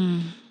mayor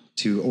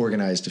to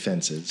organize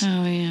defenses.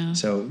 Oh yeah.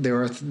 So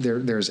there's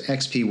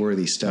XP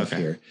worthy stuff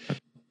here.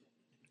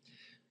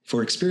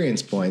 For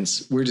experience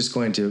points, we're just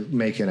going to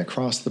make an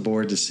across the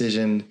board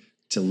decision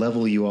to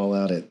level you all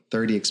out at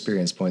 30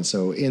 experience points.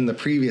 So in the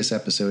previous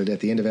episode, at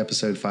the end of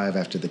episode 5,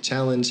 after the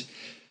challenge,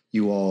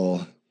 you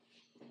all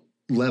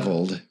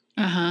leveled.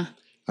 I'm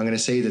going to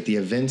say that the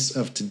events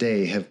of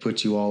today have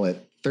put you all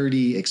at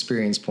 30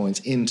 experience points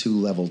into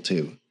level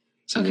 2.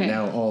 So you're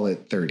now all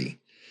at 30.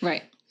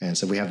 Right. And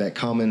so we have that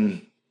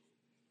common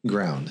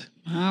ground.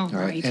 All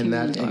right. And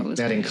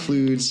that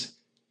includes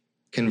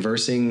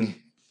conversing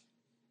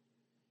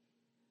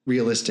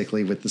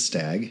realistically with the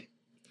stag.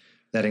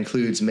 That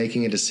includes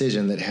making a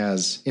decision that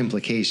has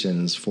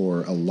implications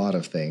for a lot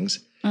of things.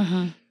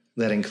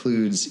 That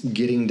includes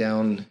getting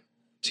down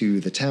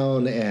to the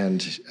town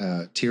and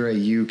Tira,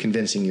 you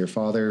convincing your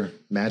father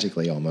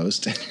magically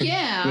almost.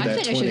 Yeah, I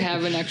think I should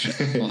have an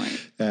extra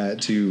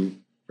point. To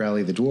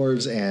rally the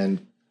dwarves,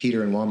 and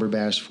Peter and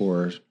Womberbash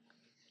for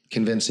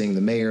convincing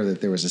the mayor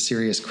that there was a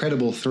serious,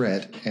 credible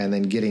threat, and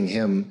then getting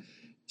him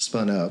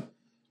spun up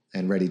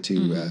and ready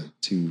to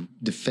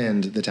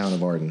defend the town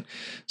of Arden.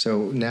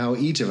 So now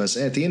each of us,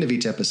 at the end of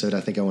each episode,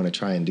 I think I want to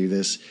try and do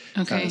this.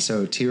 Okay.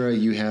 So Tira,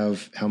 you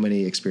have how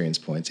many experience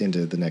points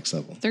into the next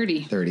level?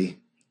 30. 30.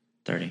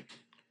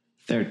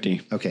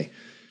 30. Okay.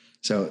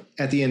 So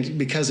at the end,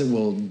 because it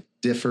will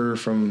differ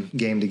from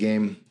game to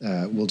game,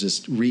 we'll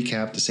just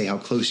recap to say how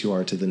close you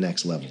are to the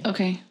next level.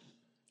 Okay.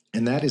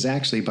 And that is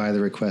actually by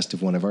the request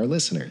of one of our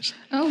listeners.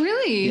 Oh,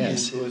 really?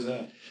 Yes. Who is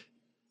that?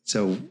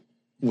 So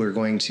we're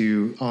going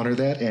to honor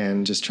that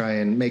and just try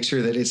and make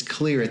sure that it's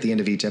clear at the end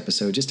of each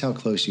episode just how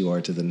close you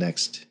are to the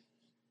next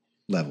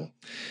level.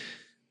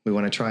 We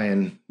want to try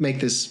and make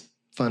this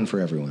fun for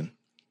everyone.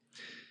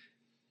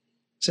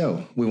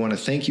 So we want to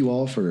thank you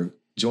all for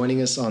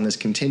joining us on this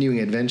continuing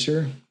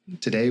adventure.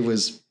 Today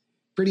was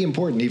pretty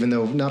important, even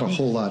though not a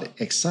whole lot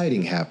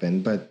exciting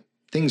happened, but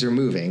things are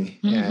moving.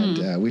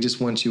 And we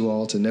just want you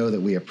all to know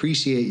that we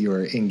appreciate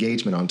your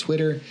engagement on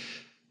Twitter,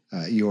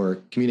 your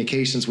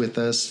communications with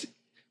us.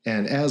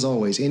 And as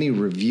always, any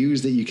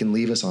reviews that you can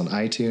leave us on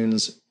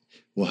iTunes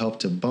will help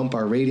to bump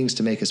our ratings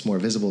to make us more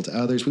visible to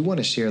others. We want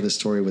to share this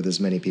story with as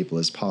many people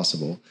as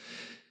possible,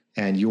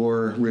 and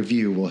your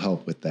review will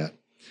help with that.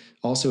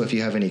 Also, if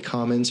you have any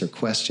comments or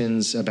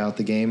questions about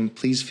the game,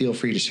 please feel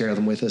free to share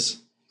them with us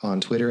on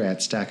Twitter at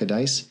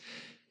stackofdice.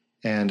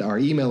 And our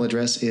email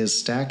address is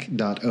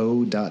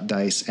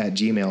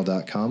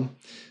stack.o.dice@gmail.com.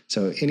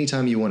 So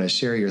anytime you want to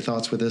share your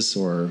thoughts with us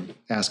or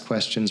ask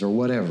questions or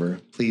whatever,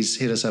 please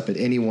hit us up at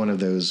any one of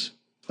those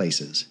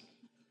places.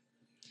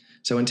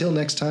 So until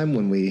next time,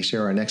 when we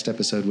share our next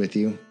episode with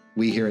you,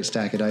 we here at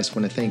Stack of Dice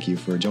want to thank you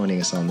for joining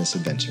us on this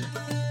adventure.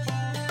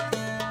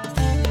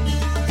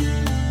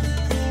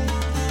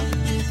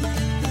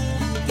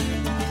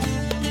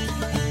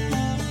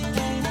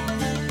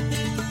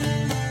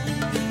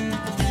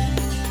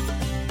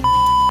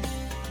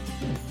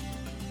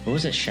 What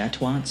was it?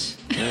 Chatoyance?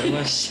 What it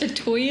was?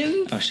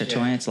 Chatoyance? Oh,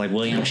 Chatoyance, like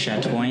William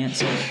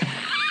Chatoyance.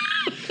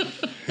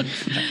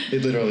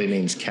 It literally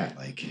means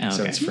cat-like,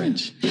 so Okay. it's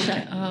French.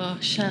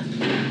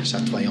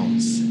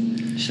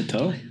 Chatoyance.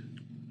 Chateau?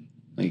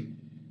 Like,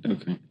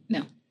 okay.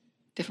 No,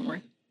 different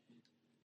word.